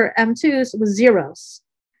phi2 number M2s with zeros.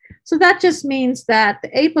 So that just means that the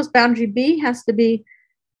A plus boundary B has to be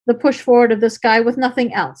the push forward of this guy with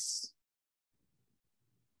nothing else.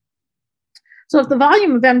 So if the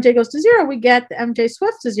volume of MJ goes to 0, we get the MJ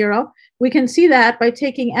swift to 0. We can see that by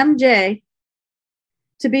taking MJ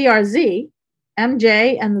to be our Z.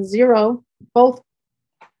 MJ and the 0 both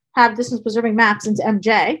have distance preserving maps into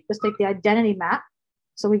MJ. Let's take the identity map.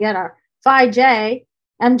 So we get our phi j,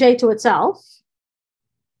 MJ to itself.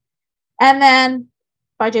 And then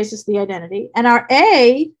phi j is just the identity. And our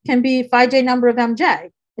A can be phi j number of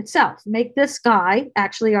MJ itself. Make this guy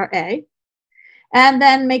actually our A. And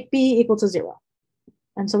then make B equal to 0.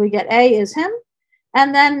 And so we get A is him.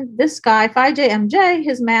 And then this guy, phi j MJ,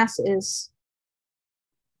 his mass is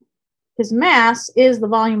the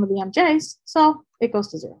volume of the MJs. So it goes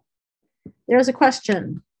to 0. There's a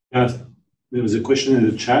question. Yes, there was a question in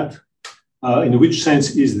the chat. In which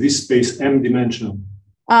sense is this space M-dimensional?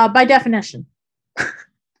 By definition.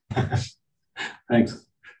 Thanks.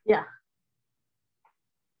 Yeah.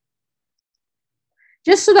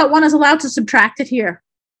 Just so that one is allowed to subtract it here.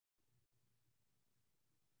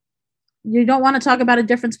 You don't want to talk about a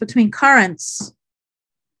difference between currents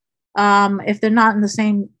if they're not in the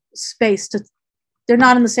same space. They're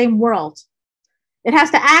not in the same world. It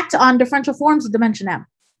has to act on differential forms of dimension M.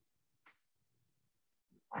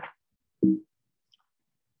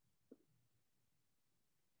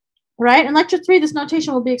 Right? In lecture 3, this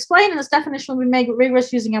notation will be explained, and this definition will be made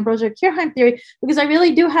rigorous using Ambrosio-Kirchheim theory, because I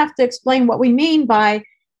really do have to explain what we mean by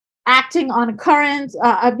acting on a current,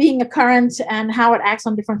 being a current, and how it acts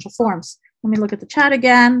on differential forms. Let me look at the chat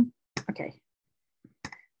again. Okay.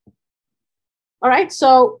 All right,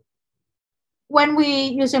 so when we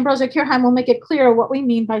use Ambrosio-Kirchheim, we'll make it clear what we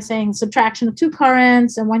mean by saying subtraction of two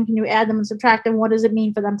currents, and when can you add them and subtract them? What does it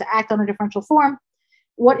mean for them to act on a differential form?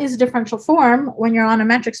 What is a differential form? When you're on a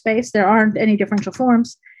metric space, there aren't any differential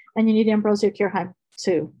forms, and you need Ambrosio-Kirchheim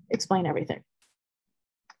to explain everything.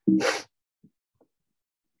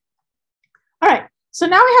 All right, so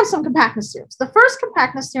now we have some compactness theorems. The first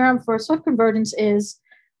compactness theorem for swift convergence is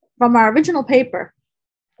from our original paper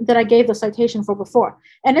that I gave the citation for before.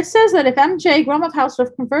 And it says that if MJ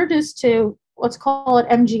Gromov-Hausdorff converges to, let's call it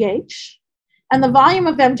MGH, and the volume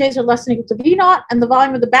of MJs are less than or equal to V naught, and the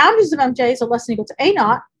volume of the boundaries of MJs are less than or equal to A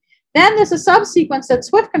naught, then there's a subsequence that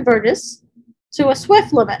swift converges to a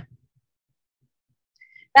swift limit.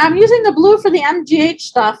 Now I'm using the blue for the MGH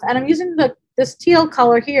stuff, and I'm using this teal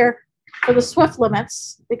color here for the swift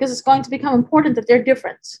limits, because it's going to become important that they're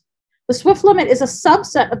different. The swift limit is a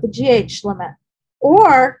subset of the GH limit,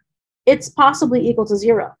 or it's possibly equal to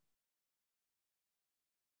 0.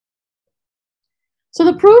 So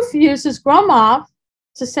the proof uses Gromov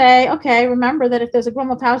to say, okay, remember that if there's a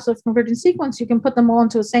Gromov-Hausdorff convergent sequence, you can put them all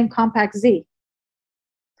into the same compact Z.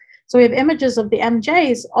 So we have images of the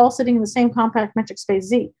MJs all sitting in the same compact metric space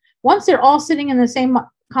Z. Once they're all sitting in the same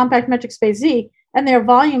compact metric space Z, and their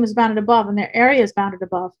volume is bounded above and their area is bounded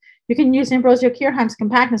above, you can use Ambrosio-Kirchheim's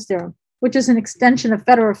compactness theorem, which is an extension of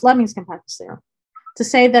Federer-Fleming's compactness theorem, to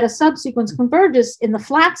say that a subsequence converges in the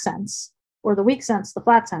flat sense, or the weak sense, the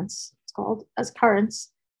flat sense, it's called, as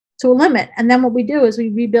currents, to a limit. And then what we do is we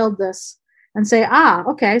rebuild this and say,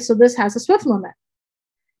 okay, so this has a swift limit.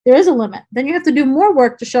 There is a limit. Then you have to do more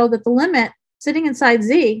work to show that the limit sitting inside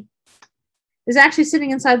Z is actually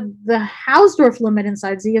sitting inside the Hausdorff limit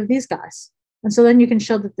inside Z of these guys. And so then you can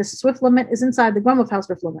show that this swift limit is inside the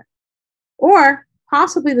Gromov-Hausdorff limit. Or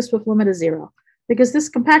possibly the swift limit is 0, because this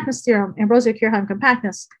compactness theorem, Ambrosio-Kirchheim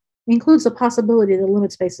compactness, includes the possibility that the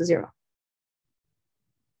limit space is 0.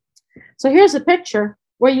 So here's a picture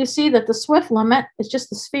where you see that the swift limit is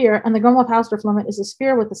just the sphere, and the Gromov-Hausdorff limit is a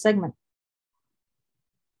sphere with a segment.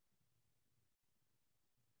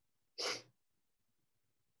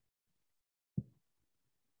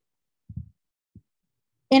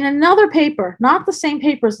 In another paper, not the same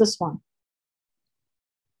paper as this one,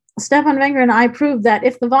 Stefan Wenger and I proved that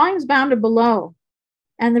if the volume is bounded below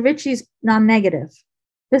and the Ricci's non-negative,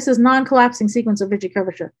 this is non-collapsing sequence of Ricci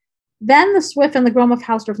curvature, then the Swift and the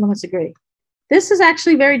Gromov-Hausdorff limits agree. This is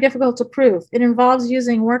actually very difficult to prove. It involves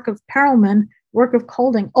using work of Perelman, work of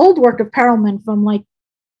Kolding, old work of Perelman from like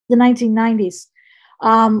the 1990s,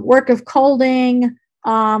 work of Kolding,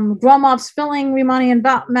 Gromov's filling Riemannian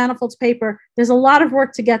manifolds paper. There's a lot of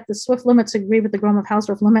work to get the Swift limits agree with the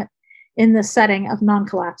Gromov-Hausdorff limit in this setting of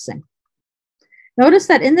non-collapsing. Notice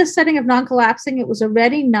that in this setting of non-collapsing, it was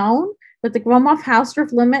already known that the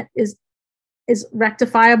Gromov-Hausdorff limit is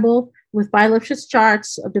rectifiable with bi-Lipschitz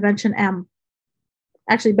charts of dimension M.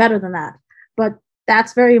 Actually better than that, but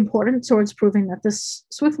that's very important towards proving that this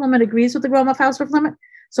Swift limit agrees with the Gromov-Hausdorff limit.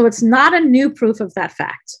 So it's not a new proof of that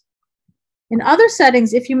fact. In other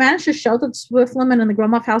settings, if you manage to show that the Swift limit and the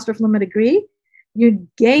Gromov-Hausdorff limit agree, you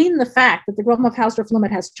gain the fact that the Gromov-Hausdorff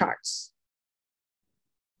limit has charts.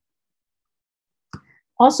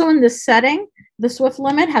 Also in this setting, the Swift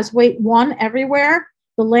limit has weight 1 everywhere.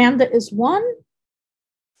 The lambda is 1.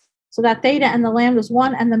 So that theta and the lambda is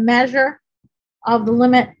 1, and the measure of the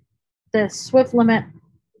limit, the Swift limit,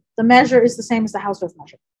 the measure is the same as the Hausdorff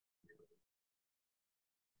measure.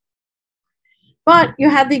 But you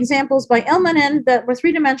have the examples by Ilmanen that were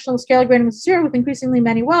 3-dimensional scalar gradient with 0 with increasingly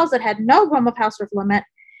many wells that had no Gromov-Hausdorff limit.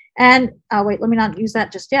 And wait, let me not use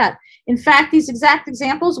that just yet. In fact, these exact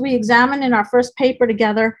examples we examined in our first paper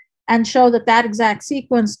together and show that that exact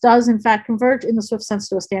sequence does in fact converge in the Swift sense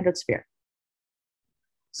to a standard sphere.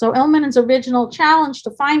 So Ilmanen's original challenge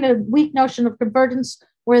to find a weak notion of convergence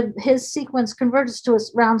where his sequence converges to a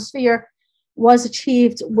round sphere was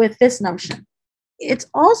achieved with this notion. It's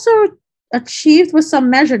also achieved with some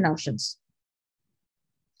measure notions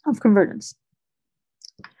of convergence.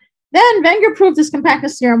 Then Wenger proved this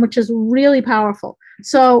compactness theorem, which is really powerful.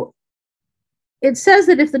 So it says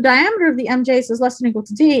that if the diameter of the MJs is less than or equal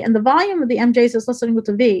to D and the volume of the MJs is less than or equal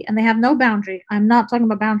to V, and they have no boundary, I'm not talking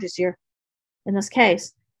about boundaries here in this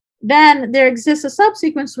case, then there exists a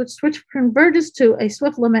subsequence which converges to a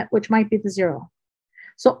Swift limit, which might be the 0.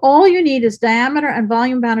 So all you need is diameter and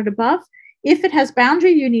volume bounded above. If it has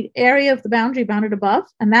boundary, you need area of the boundary bounded above,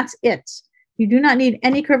 and that's it. You do not need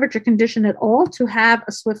any curvature condition at all to have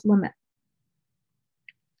a Swift limit.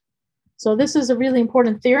 So this is a really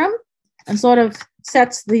important theorem and sort of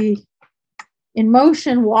sets in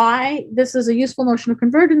motion why this is a useful notion of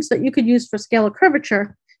convergence that you could use for scalar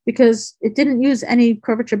curvature, because it didn't use any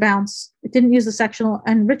curvature bounds. It didn't use the sectional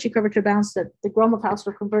and Ricci curvature bounds that the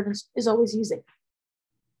Gromov-Hausdorff convergence is always using.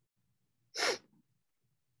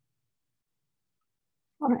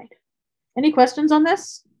 All right. Any questions on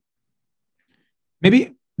this?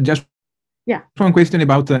 Maybe just Yeah. One question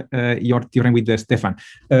about your theorem with Stefan.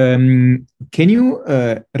 Can you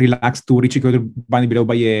relax to reach equal to bounding below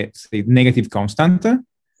by a, say, negative constant?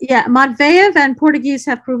 Yeah, Matveyev and Portuguese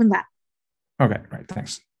have proven that. Okay, right,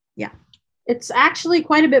 thanks. Yeah, it's actually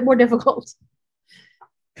quite a bit more difficult.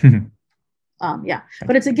 Yeah,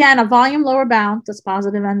 but it's again a volume lower bound that's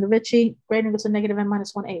positive, and the Ricci greater than or equal to negative n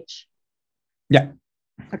minus 1h. Yeah.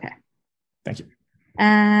 Okay. Thank you.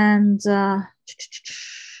 And okay,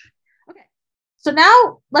 so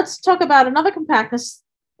now let's talk about another compactness.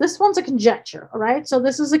 This one's a conjecture, all right? So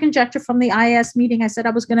this is a conjecture from the IIS meeting. I said I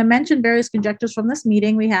was going to mention various conjectures from this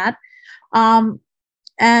meeting we had. And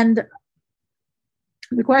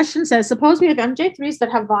the question says, suppose we have MJ3s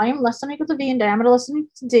that have volume less than or equal to V and diameter less than or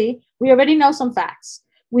equal to D. We already know some facts.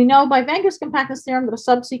 We know by Wenger's compactness theorem that a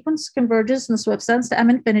subsequence converges in the Swift sense to M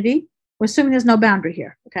infinity. We're assuming there's no boundary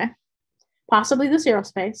here, okay? Possibly the zero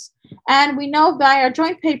space. And we know by our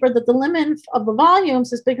joint paper that the limit of the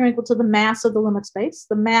volumes is bigger or equal to the mass of the limit space.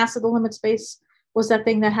 The mass of the limit space was that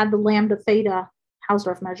thing that had the lambda theta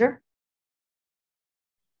Hausdorff measure.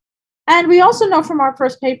 And we also know from our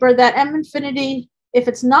first paper that M infinity, if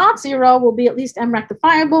it's not zero, will be at least M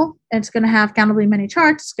rectifiable. And it's going to have countably many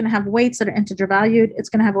charts. It's going to have weights that are integer valued. It's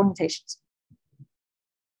going to have orientations.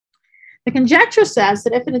 The conjecture says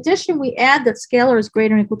that if in addition we add that scalar is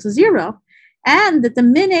greater or equal to 0, and that the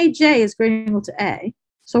min Aj is greater or equal to A.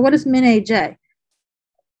 So what is min Aj?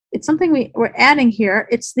 It's something we're adding here.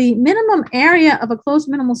 It's the minimum area of a closed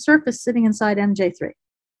minimal surface sitting inside MJ3.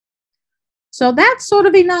 So that's sort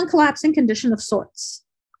of a non-collapsing condition of sorts.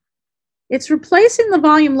 It's replacing the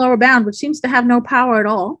volume lower bound, which seems to have no power at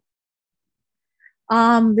all.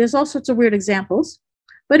 There's all sorts of weird examples.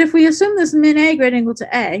 But if we assume this min A greater or equal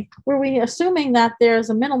to A, where we assuming that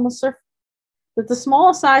there's a minimal surface, that the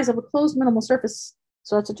small size of a closed minimal surface,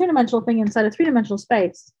 so it's a two-dimensional thing inside a three-dimensional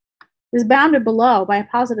space, is bounded below by a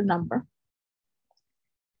positive number,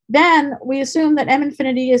 then we assume that M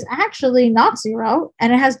infinity is actually not 0,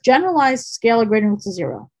 and it has generalized scalar greater than or equal to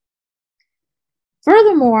 0.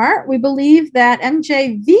 Furthermore, we believe that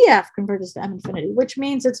MJVF converges to M infinity, which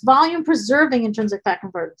means it's volume-preserving intrinsic flat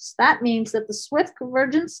convergence. That means that the Swift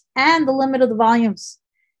convergence and the limit of the volumes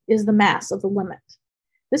is the mass of the limit.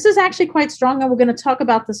 This is actually quite strong, and we're going to talk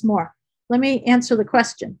about this more. Let me answer the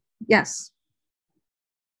question. Yes.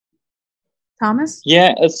 Thomas?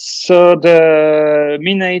 Yeah, so the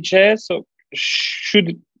min Aj, so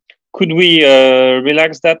could we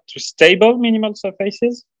relax that to stable minimal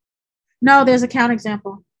surfaces? No, there's a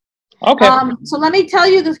counterexample. Okay. So let me tell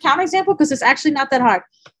you the counterexample because it's actually not that hard.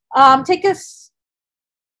 Take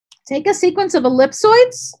a sequence of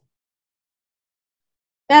ellipsoids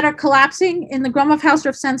that are collapsing in the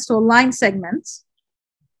Gromov-Hausdorff sense to a line segment.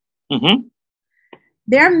 Mm-hmm.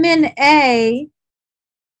 Their min A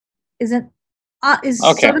is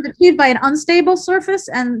sort of achieved by an unstable surface,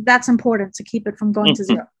 and that's important to keep it from going to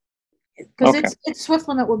 0. Because its Swift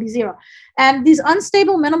limit will be 0. And these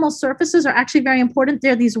unstable minimal surfaces are actually very important.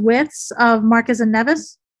 They're these widths of Marquez and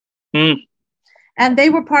Neves. And they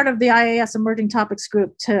were part of the IAS emerging topics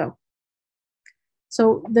group too.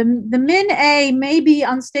 So the min A may be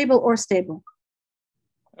unstable or stable.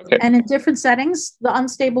 Okay. And in different settings, the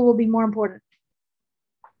unstable will be more important.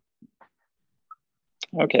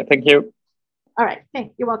 Okay, thank you. All right,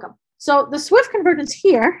 hey, you're welcome. So the Swift convergence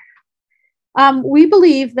here, we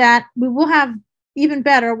believe that we will have even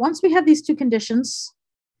better once we have these two conditions,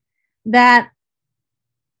 that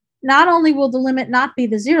not only will the limit not be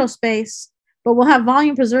the 0 space, but we'll have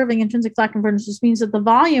volume preserving intrinsic flat convergence, which means that the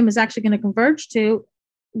volume is actually going to converge to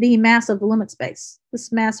the mass of the limit space.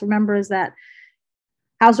 This mass, remember, is that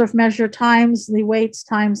Hausdorff measure times the weights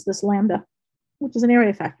times this lambda, which is an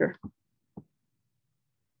area factor.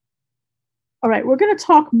 All right, we're going to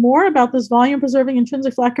talk more about this volume-preserving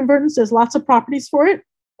intrinsic flat convergence. There's lots of properties for it,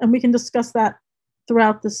 and we can discuss that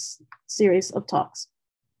throughout this series of talks.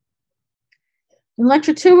 In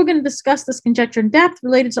lecture 2, we're going to discuss this conjecture in depth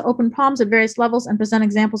related to open problems at various levels and present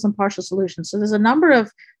examples and partial solutions. So there's a number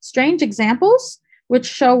of strange examples which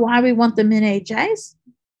show why we want the min AJs,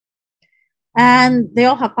 and they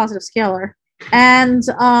all have positive scalar. And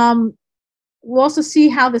we'll also see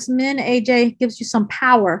how this min AJ gives you some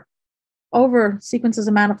power over sequences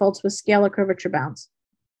of manifolds with scalar curvature bounds.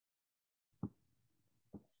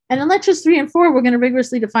 And in lectures 3 and 4, we're going to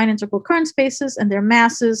rigorously define integral current spaces and their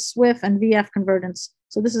masses, Swift and VF convergence.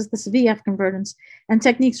 So this is this VF convergence and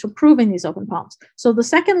techniques for proving these open problems. So the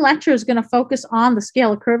second lecture is going to focus on the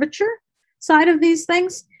scalar curvature side of these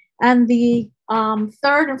things. And the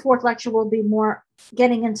third and fourth lecture will be more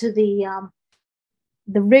getting into the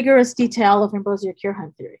rigorous detail of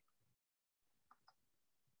Ambrosio-Kirchheim theory.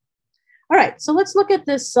 All right, so let's look at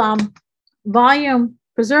this volume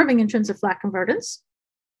preserving intrinsic flat convergence.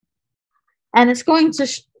 And it's going to,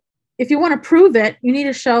 if you want to prove it, you need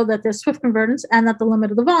to show that there's swift convergence and that the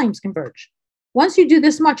limit of the volumes converge. Once you do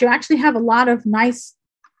this much, you actually have a lot of nice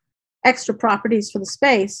extra properties for the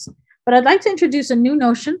space. But I'd like to introduce a new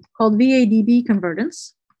notion called VADB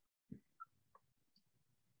convergence.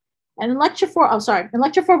 And in lecture 4, in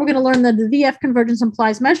lecture 4, we're going to learn that the VF convergence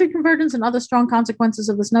implies measured convergence and other strong consequences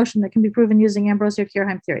of this notion that can be proven using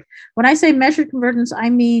Ambrosio-Kirchheim theory. When I say measured convergence, I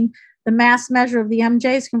mean the mass measure of the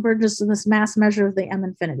MJ's converges to this mass measure of the M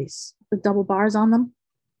infinities, the double bars on them.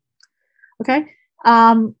 Okay.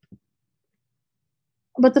 But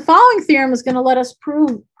the following theorem is going to let us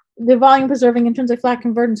prove the volume preserving intrinsic flat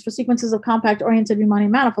convergence for sequences of compact oriented Riemannian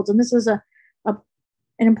manifolds. And this is an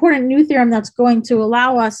important new theorem that's going to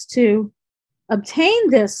allow us to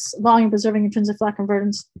obtain this volume preserving intrinsic flat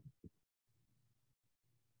convergence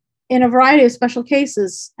in a variety of special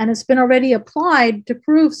cases. And it's been already applied to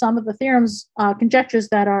prove some of the theorems, conjectures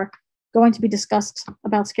that are going to be discussed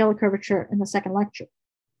about scalar curvature in the second lecture.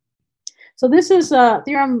 So this is a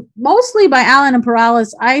theorem mostly by Allen and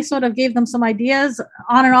Perales. I sort of gave them some ideas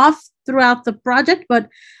on and off throughout the project, but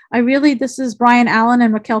this is Brian Allen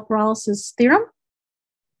and Raquel Perales' theorem.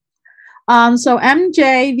 So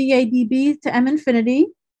MJ VADB to M infinity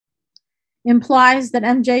implies that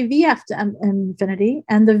MJ VF to M infinity,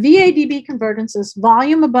 and the VADB convergence is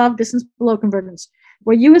volume above, distance below convergence,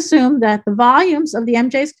 where you assume that the volumes of the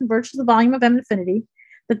MJs converge to the volume of M infinity,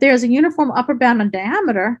 that there's a uniform upper bound on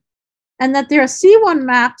diameter, and that there are C1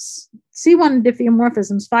 maps, C1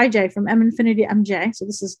 diffeomorphisms, phi j from M infinity to MJ, so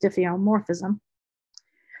this is diffeomorphism,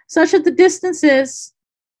 such that the distances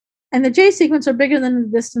and the J sequence are bigger than the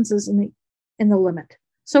distances in the limit.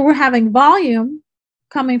 So we're having volume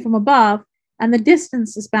coming from above, and the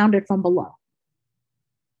distance is bounded from below.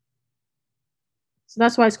 So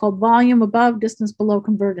that's why it's called volume above, distance below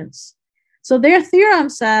convergence. So their theorem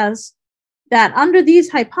says that under these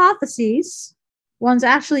hypotheses, one's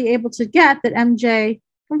actually able to get that MJ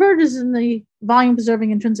converges in the volume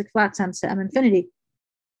preserving intrinsic flat sense to M infinity.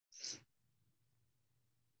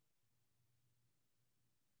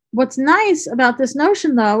 What's nice about this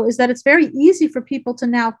notion, though, is that it's very easy for people to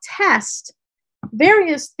now test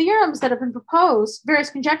various theorems that have been proposed, various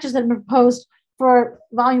conjectures that have been proposed for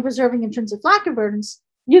volume preserving intrinsic flat convergence.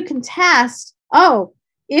 You can test, oh,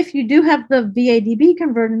 if you do have the VADB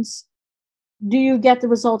convergence, do you get the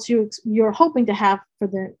results you're hoping to have for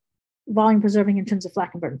the volume preserving intrinsic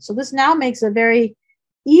flat convergence? So this now makes a very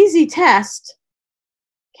easy test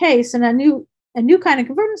case and a new kind of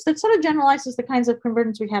convergence that sort of generalizes the kinds of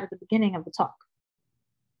convergence we had at the beginning of the talk.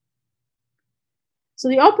 So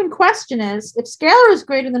the open question is, if scalar is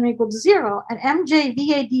greater than or equal to 0 and MJ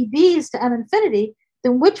VADB is to M infinity,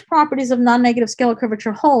 then which properties of non-negative scalar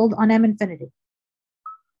curvature hold on M infinity?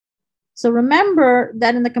 So remember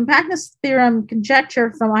that in the compactness theorem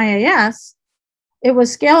conjecture from IAS, it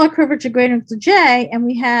was scalar curvature greater than or equal to J, and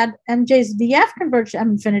we had MJ's VF converge to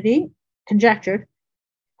M infinity, conjectured.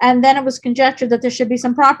 And then it was conjectured that there should be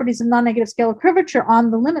some properties of non-negative scalar curvature on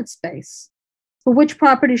the limit space. For which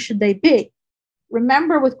properties should they be?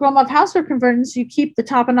 Remember, with Gromov-Hausdorff convergence, you keep the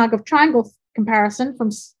Toponogov triangle comparison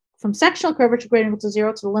from sectional curvature greater than or equal to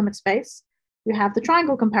 0 to the limit space. You have the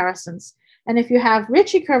triangle comparisons. And if you have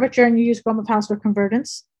Ricci curvature and you use Gromov-Hausdorff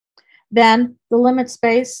convergence, then the limit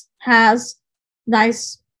space has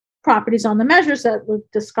nice properties on the measures that were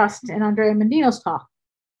discussed in Andrea Mendino's talk.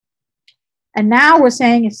 And now we're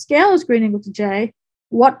saying if scale is greater than or equal to J,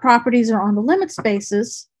 what properties are on the limit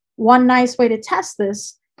spaces? One nice way to test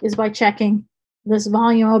this is by checking this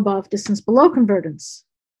volume above, distance below convergence.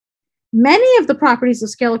 Many of the properties of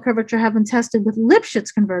scalar curvature have been tested with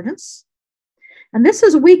Lipschitz convergence. And this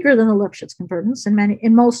is weaker than the Lipschitz convergence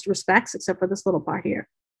in most respects, except for this little part here.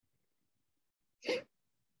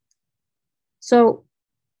 So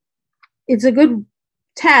it's a good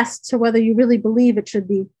test to whether you really believe it should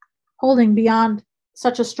be holding beyond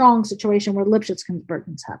such a strong situation where Lipschitz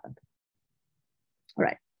convergence happened. All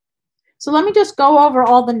right. So let me just go over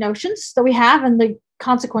all the notions that we have and the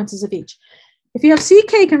consequences of each. If you have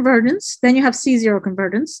CK convergence, then you have C0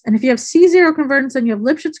 convergence. And if you have C0 convergence, then you have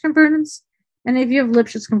Lipschitz convergence. And if you have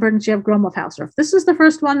Lipschitz convergence, you have Gromov-Hausdorff. This is the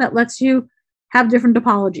first one that lets you have different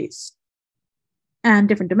topologies and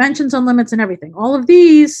different dimensions on limits and everything. All of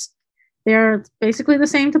these, they're basically the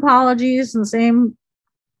same topologies and the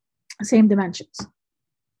same dimensions.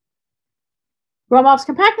 Gromov's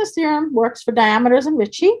compactness theorem works for diameters and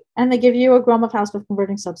Ricci, and they give you a Gromov-Hausdorff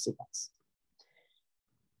converging subsequence.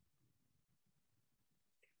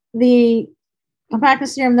 The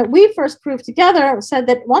compactness theorem that we first proved together said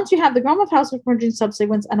that once you have the Gromov-Hausdorff converging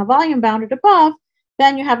subsequence and a volume bounded above,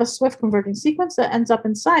 then you have a swift converging sequence that ends up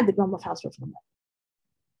inside the Gromov-Hausdorff limit.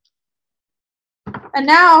 And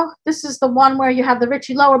now this is the one where you have the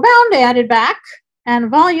Ricci lower bound added back and a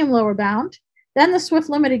volume lower bound. Then the swift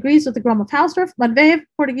limit agrees with the Gromov-Hausdorff. Matveev,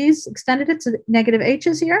 Portuguese, extended it to negative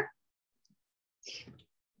h's here.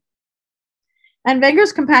 And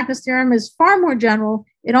Weger's compactness theorem is far more general.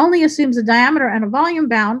 It only assumes a diameter and a volume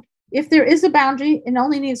bound. If there is a boundary, it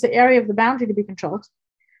only needs the area of the boundary to be controlled.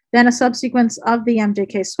 Then a subsequence of the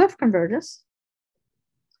MJK swift converges.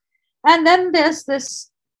 And then there's this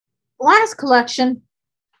last collection.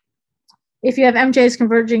 If you have MJs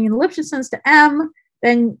converging in Lipschitz to M,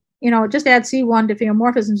 then just add C1 to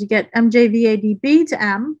diffeomorphisms, you get MJVADB to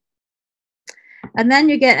M. And then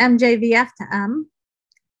you get MJVF to M.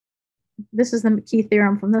 This is the key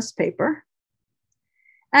theorem from this paper.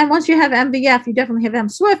 And once you have MVF, you definitely have M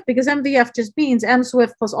swift, because MVF just means M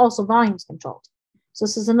swift plus also volumes controlled. So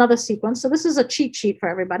this is another sequence. So this is a cheat sheet for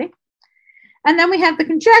everybody. And then we have the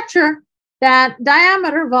conjecture that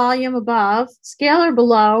diameter, volume above, scalar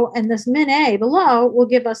below, and this min A below will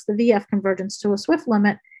give us the VF convergence to a swift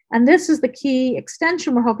limit. And this is the key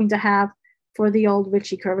extension we're hoping to have for the old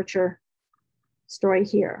Ricci curvature story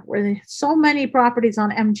here, where there's so many properties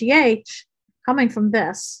on MGH coming from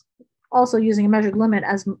this, also using a measured limit,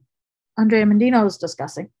 as Andrea Mendino is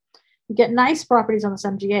discussing. You get nice properties on this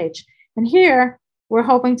MGH. And here, we're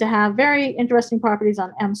hoping to have very interesting properties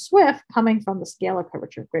on M swift coming from the scalar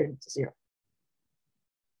curvature greater than 0.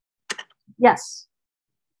 Yes?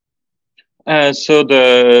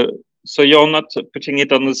 So you're not putting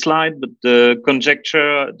it on the slide, but the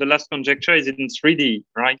conjecture, the last conjecture is in 3D,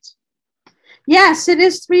 right? Yes, it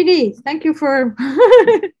is 3D. Thank you for,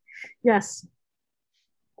 yes.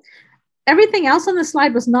 Everything else on the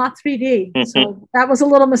slide was not 3D, so that was a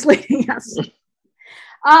little misleading, yes.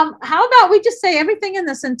 How about we just say everything in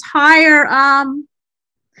this entire,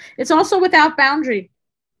 it's also without boundary.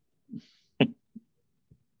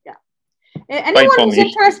 Anyone who's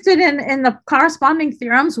interested in the corresponding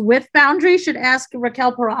theorems with boundary should ask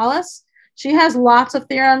Raquel Perales. She has lots of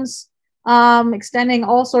theorems extending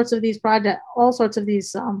all sorts of these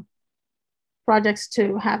projects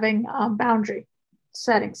to having boundary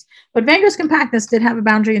settings. But Weger's compactness did have a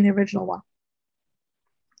boundary in the original one.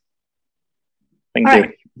 Thank you.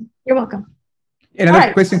 Right. You're welcome.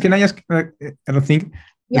 Another question, can I ask, I don't think,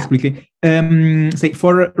 yeah. Quickly. Say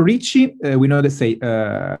for Ricci, we know that, say,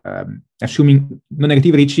 assuming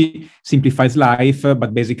non-negative Ricci simplifies life,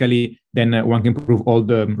 but basically then one can prove all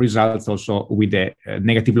the results also with the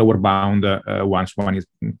negative lower bound once one is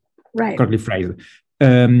correctly phrased.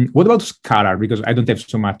 What about scalar? Because I don't have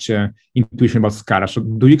so much intuition about scalar. So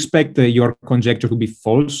do you expect your conjecture to be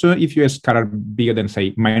false if you have scalar bigger than,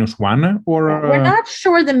 say, -1? Or we're not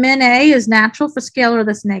sure the min A is natural for scalar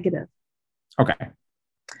that's negative. Okay.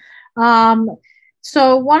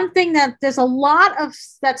 So one thing that there's a lot of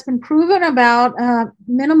that's been proven about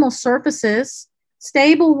minimal surfaces,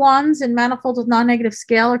 stable ones in manifolds with non-negative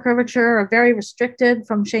scalar curvature are very restricted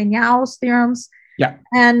from Shane-Yao's theorems. Yeah.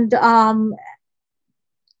 And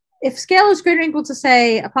if scalar is greater than or equal to,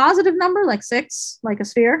 say, a positive number like 6, like a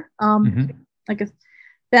sphere,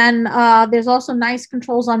 then there's also nice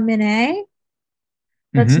controls on min A.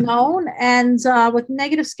 That's known, and with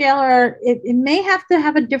negative scalar, it may have to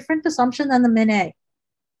have a different assumption than the min A.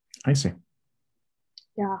 I see.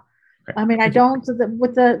 Yeah, okay. I mean, I don't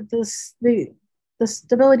with the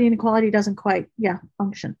stability inequality doesn't quite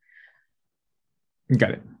function.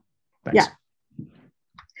 Got it. Thanks. Yeah,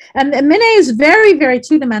 and min A is very, very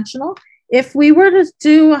two-dimensional. If we were to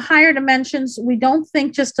do higher dimensions, we don't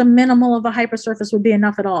think just a minimal of a hypersurface would be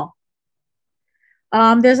enough at all.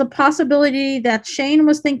 There's a possibility that Shane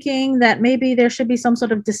was thinking that maybe there should be some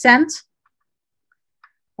sort of descent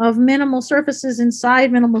of minimal surfaces inside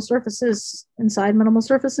minimal surfaces,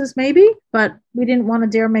 maybe, but we didn't want to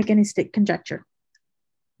dare make any state conjecture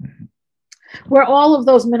where all of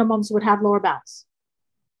those minimums would have lower bounds.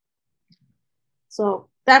 So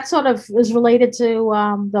that sort of is related to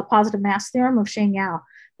the positive mass theorem of Shane-Yao.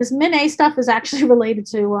 This min A stuff is actually related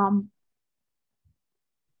to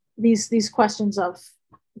these questions of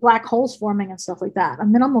black holes forming and stuff like that. A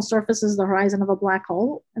minimal surface is the horizon of a black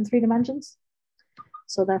hole in 3 dimensions.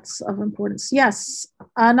 So that's of importance. Yes,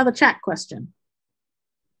 another chat question.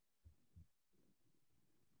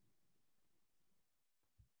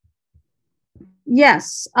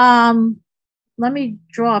 Yes, let me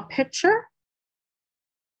draw a picture.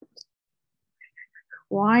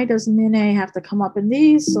 Why does min A have to come up in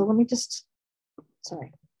these? So let me just,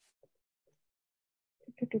 sorry.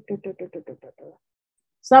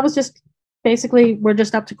 So that was just basically, we're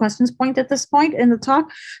just up to questions point at this point in the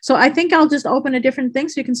talk. So I think I'll just open a different thing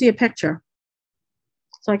so you can see a picture.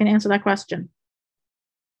 So I can answer that question.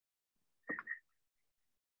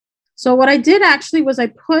 So what I did actually was I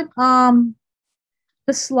put the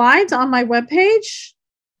slides on my webpage.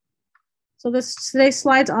 So today's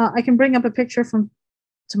slides, I can bring up a picture from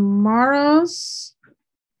tomorrow's,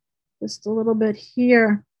 just a little bit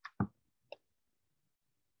here.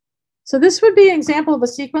 So this would be an example of a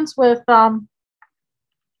sequence with,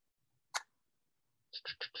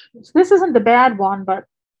 this isn't the bad one, but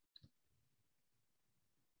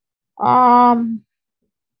let's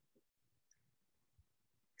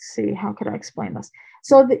see, how could I explain this?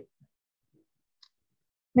 So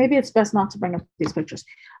maybe it's best not to bring up these pictures.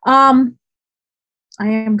 I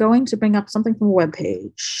am going to bring up something from a web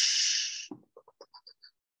page.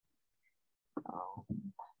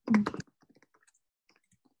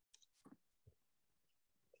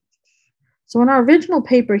 So in our original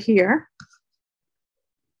paper here,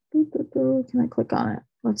 can I click on it?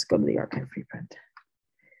 Let's go to the archive preprint.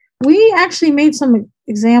 We actually made some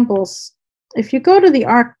examples. If you go to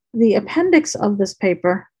the appendix of this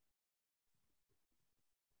paper,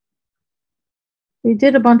 we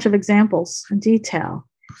did a bunch of examples in detail.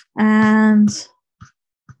 And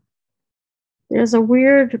there's a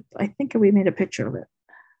weird, I think we made a picture of it.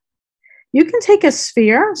 You can take a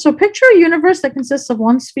sphere. So picture a universe that consists of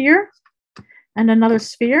one sphere and another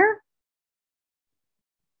sphere.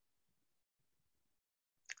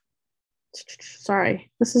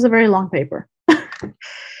 Sorry, this is a very long paper. I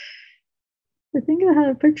think I had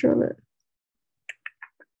a picture of it.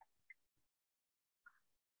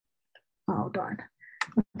 Oh, darn.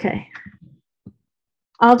 Okay.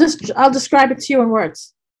 I'll describe it to you in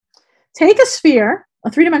words. Take a sphere,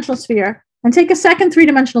 a three-dimensional sphere, and take a second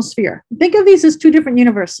three-dimensional sphere. Think of these as two different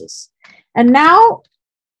universes. And now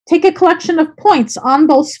take a collection of points on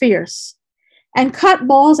both spheres and cut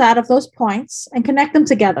balls out of those points and connect them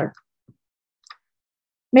together,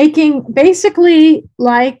 making basically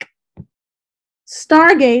like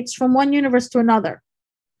stargates from one universe to another.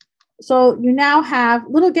 So you now have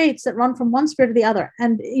little gates that run from one sphere to the other,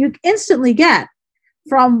 and you instantly get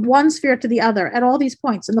from one sphere to the other at all these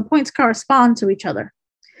points, and the points correspond to each other.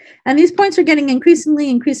 And these points are getting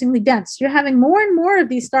increasingly dense. You're having more and more of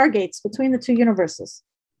these stargates between the two universes.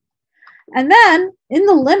 And then in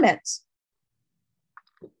the limit,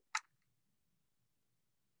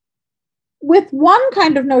 with one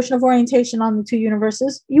kind of notion of orientation on the two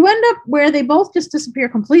universes, you end up where they both just disappear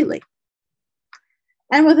completely.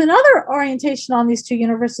 And with another orientation on these two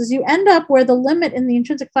universes, you end up where the limit in the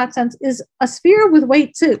intrinsic flat sense is a sphere with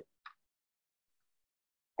weight 2.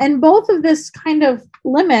 And both of this kind of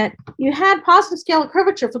limit, you had positive scalar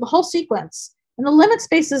curvature for the whole sequence. And the limit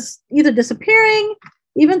space is either disappearing,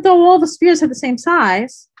 even though all the spheres have the same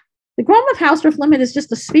size. The Gromov-Hausdorff limit is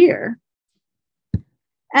just a sphere.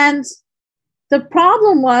 And the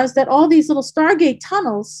problem was that all these little stargate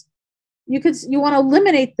tunnels, you want to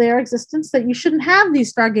eliminate their existence, that you shouldn't have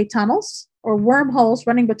these stargate tunnels or wormholes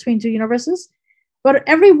running between two universes, but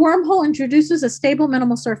every wormhole introduces a stable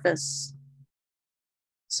minimal surface.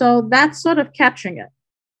 So that's sort of capturing it.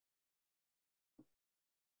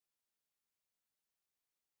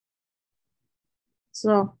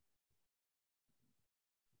 So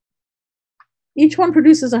each one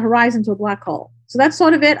produces a horizon to a black hole. So that's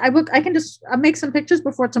sort of it. I'll make some pictures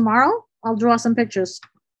before tomorrow. I'll draw some pictures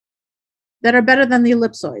that are better than the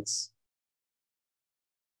ellipsoids.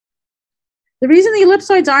 The reason the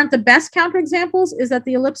ellipsoids aren't the best counterexamples is that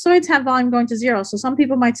the ellipsoids have volume going to 0. So some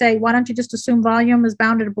people might say, why don't you just assume volume is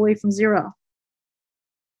bounded away from 0?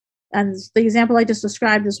 And the example I just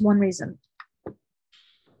described is one reason.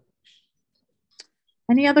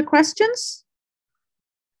 Any other questions?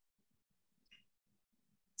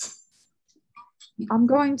 I'm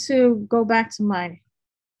going to go back to I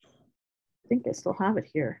think I still have it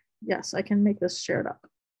here. Yes, I can make this shared up.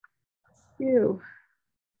 There.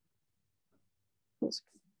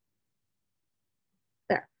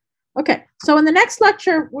 Okay, so in the next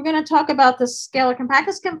lecture, we're going to talk about the scalar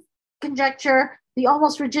compactness conjecture, the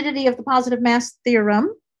almost rigidity of the positive mass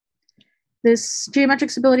theorem, this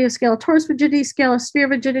geometric stability of scalar torus rigidity, scalar sphere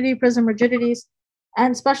rigidity, prism rigidities,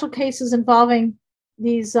 and special cases involving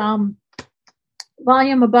these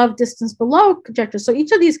volume above, distance below conjectures. So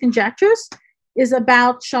each of these conjectures is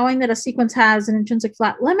about showing that a sequence has an intrinsic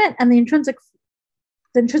flat limit, and the intrinsic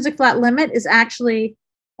flat limit is actually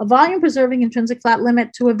a volume-preserving intrinsic flat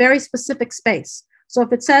limit to a very specific space. So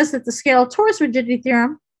if it says that the scalar torus rigidity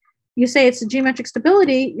theorem, you say it's a geometric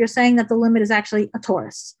stability, you're saying that the limit is actually a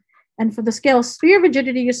torus. And for the scale of sphere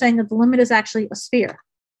rigidity, you're saying that the limit is actually a sphere.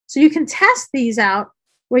 So you can test these out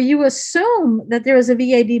where you assume that there is a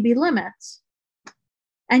VADB limit,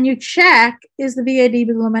 and you check, is the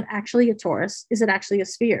VADB limit actually a torus? Is it actually a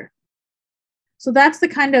sphere? So that's the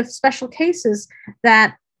kind of special cases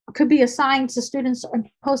that could be assigned to students and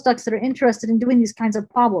postdocs that are interested in doing these kinds of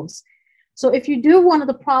problems. So if you do one of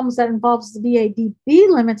the problems that involves the VADB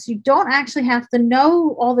limits, you don't actually have to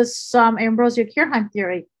know all this Ambrosio-Kirchheim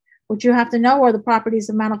theory. What you have to know are the properties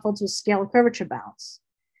of manifolds with scalar curvature bounds.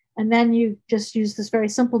 And then you just use this very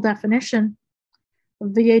simple definition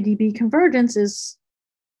of VADB convergence is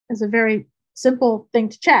a very simple thing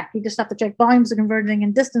to check. You just have to check volumes are converging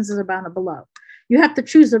and distances are bounded below. You have to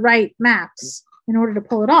choose the right maps in order to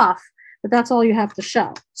pull it off, but that's all you have to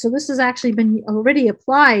show. So this has actually been already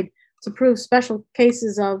applied to prove special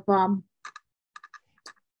cases of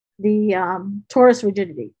the torus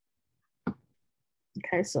rigidity.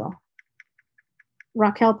 Okay, so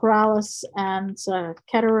Raquel Perales and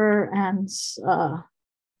Ketterer and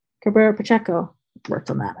Cabrera Pacheco worked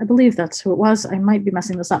on that. I believe that's who it was. I might be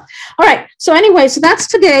messing this up. All right, so anyway, so that's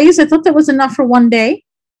today's. I thought that was enough for one day.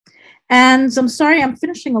 And I'm sorry I'm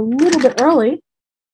finishing a little bit early.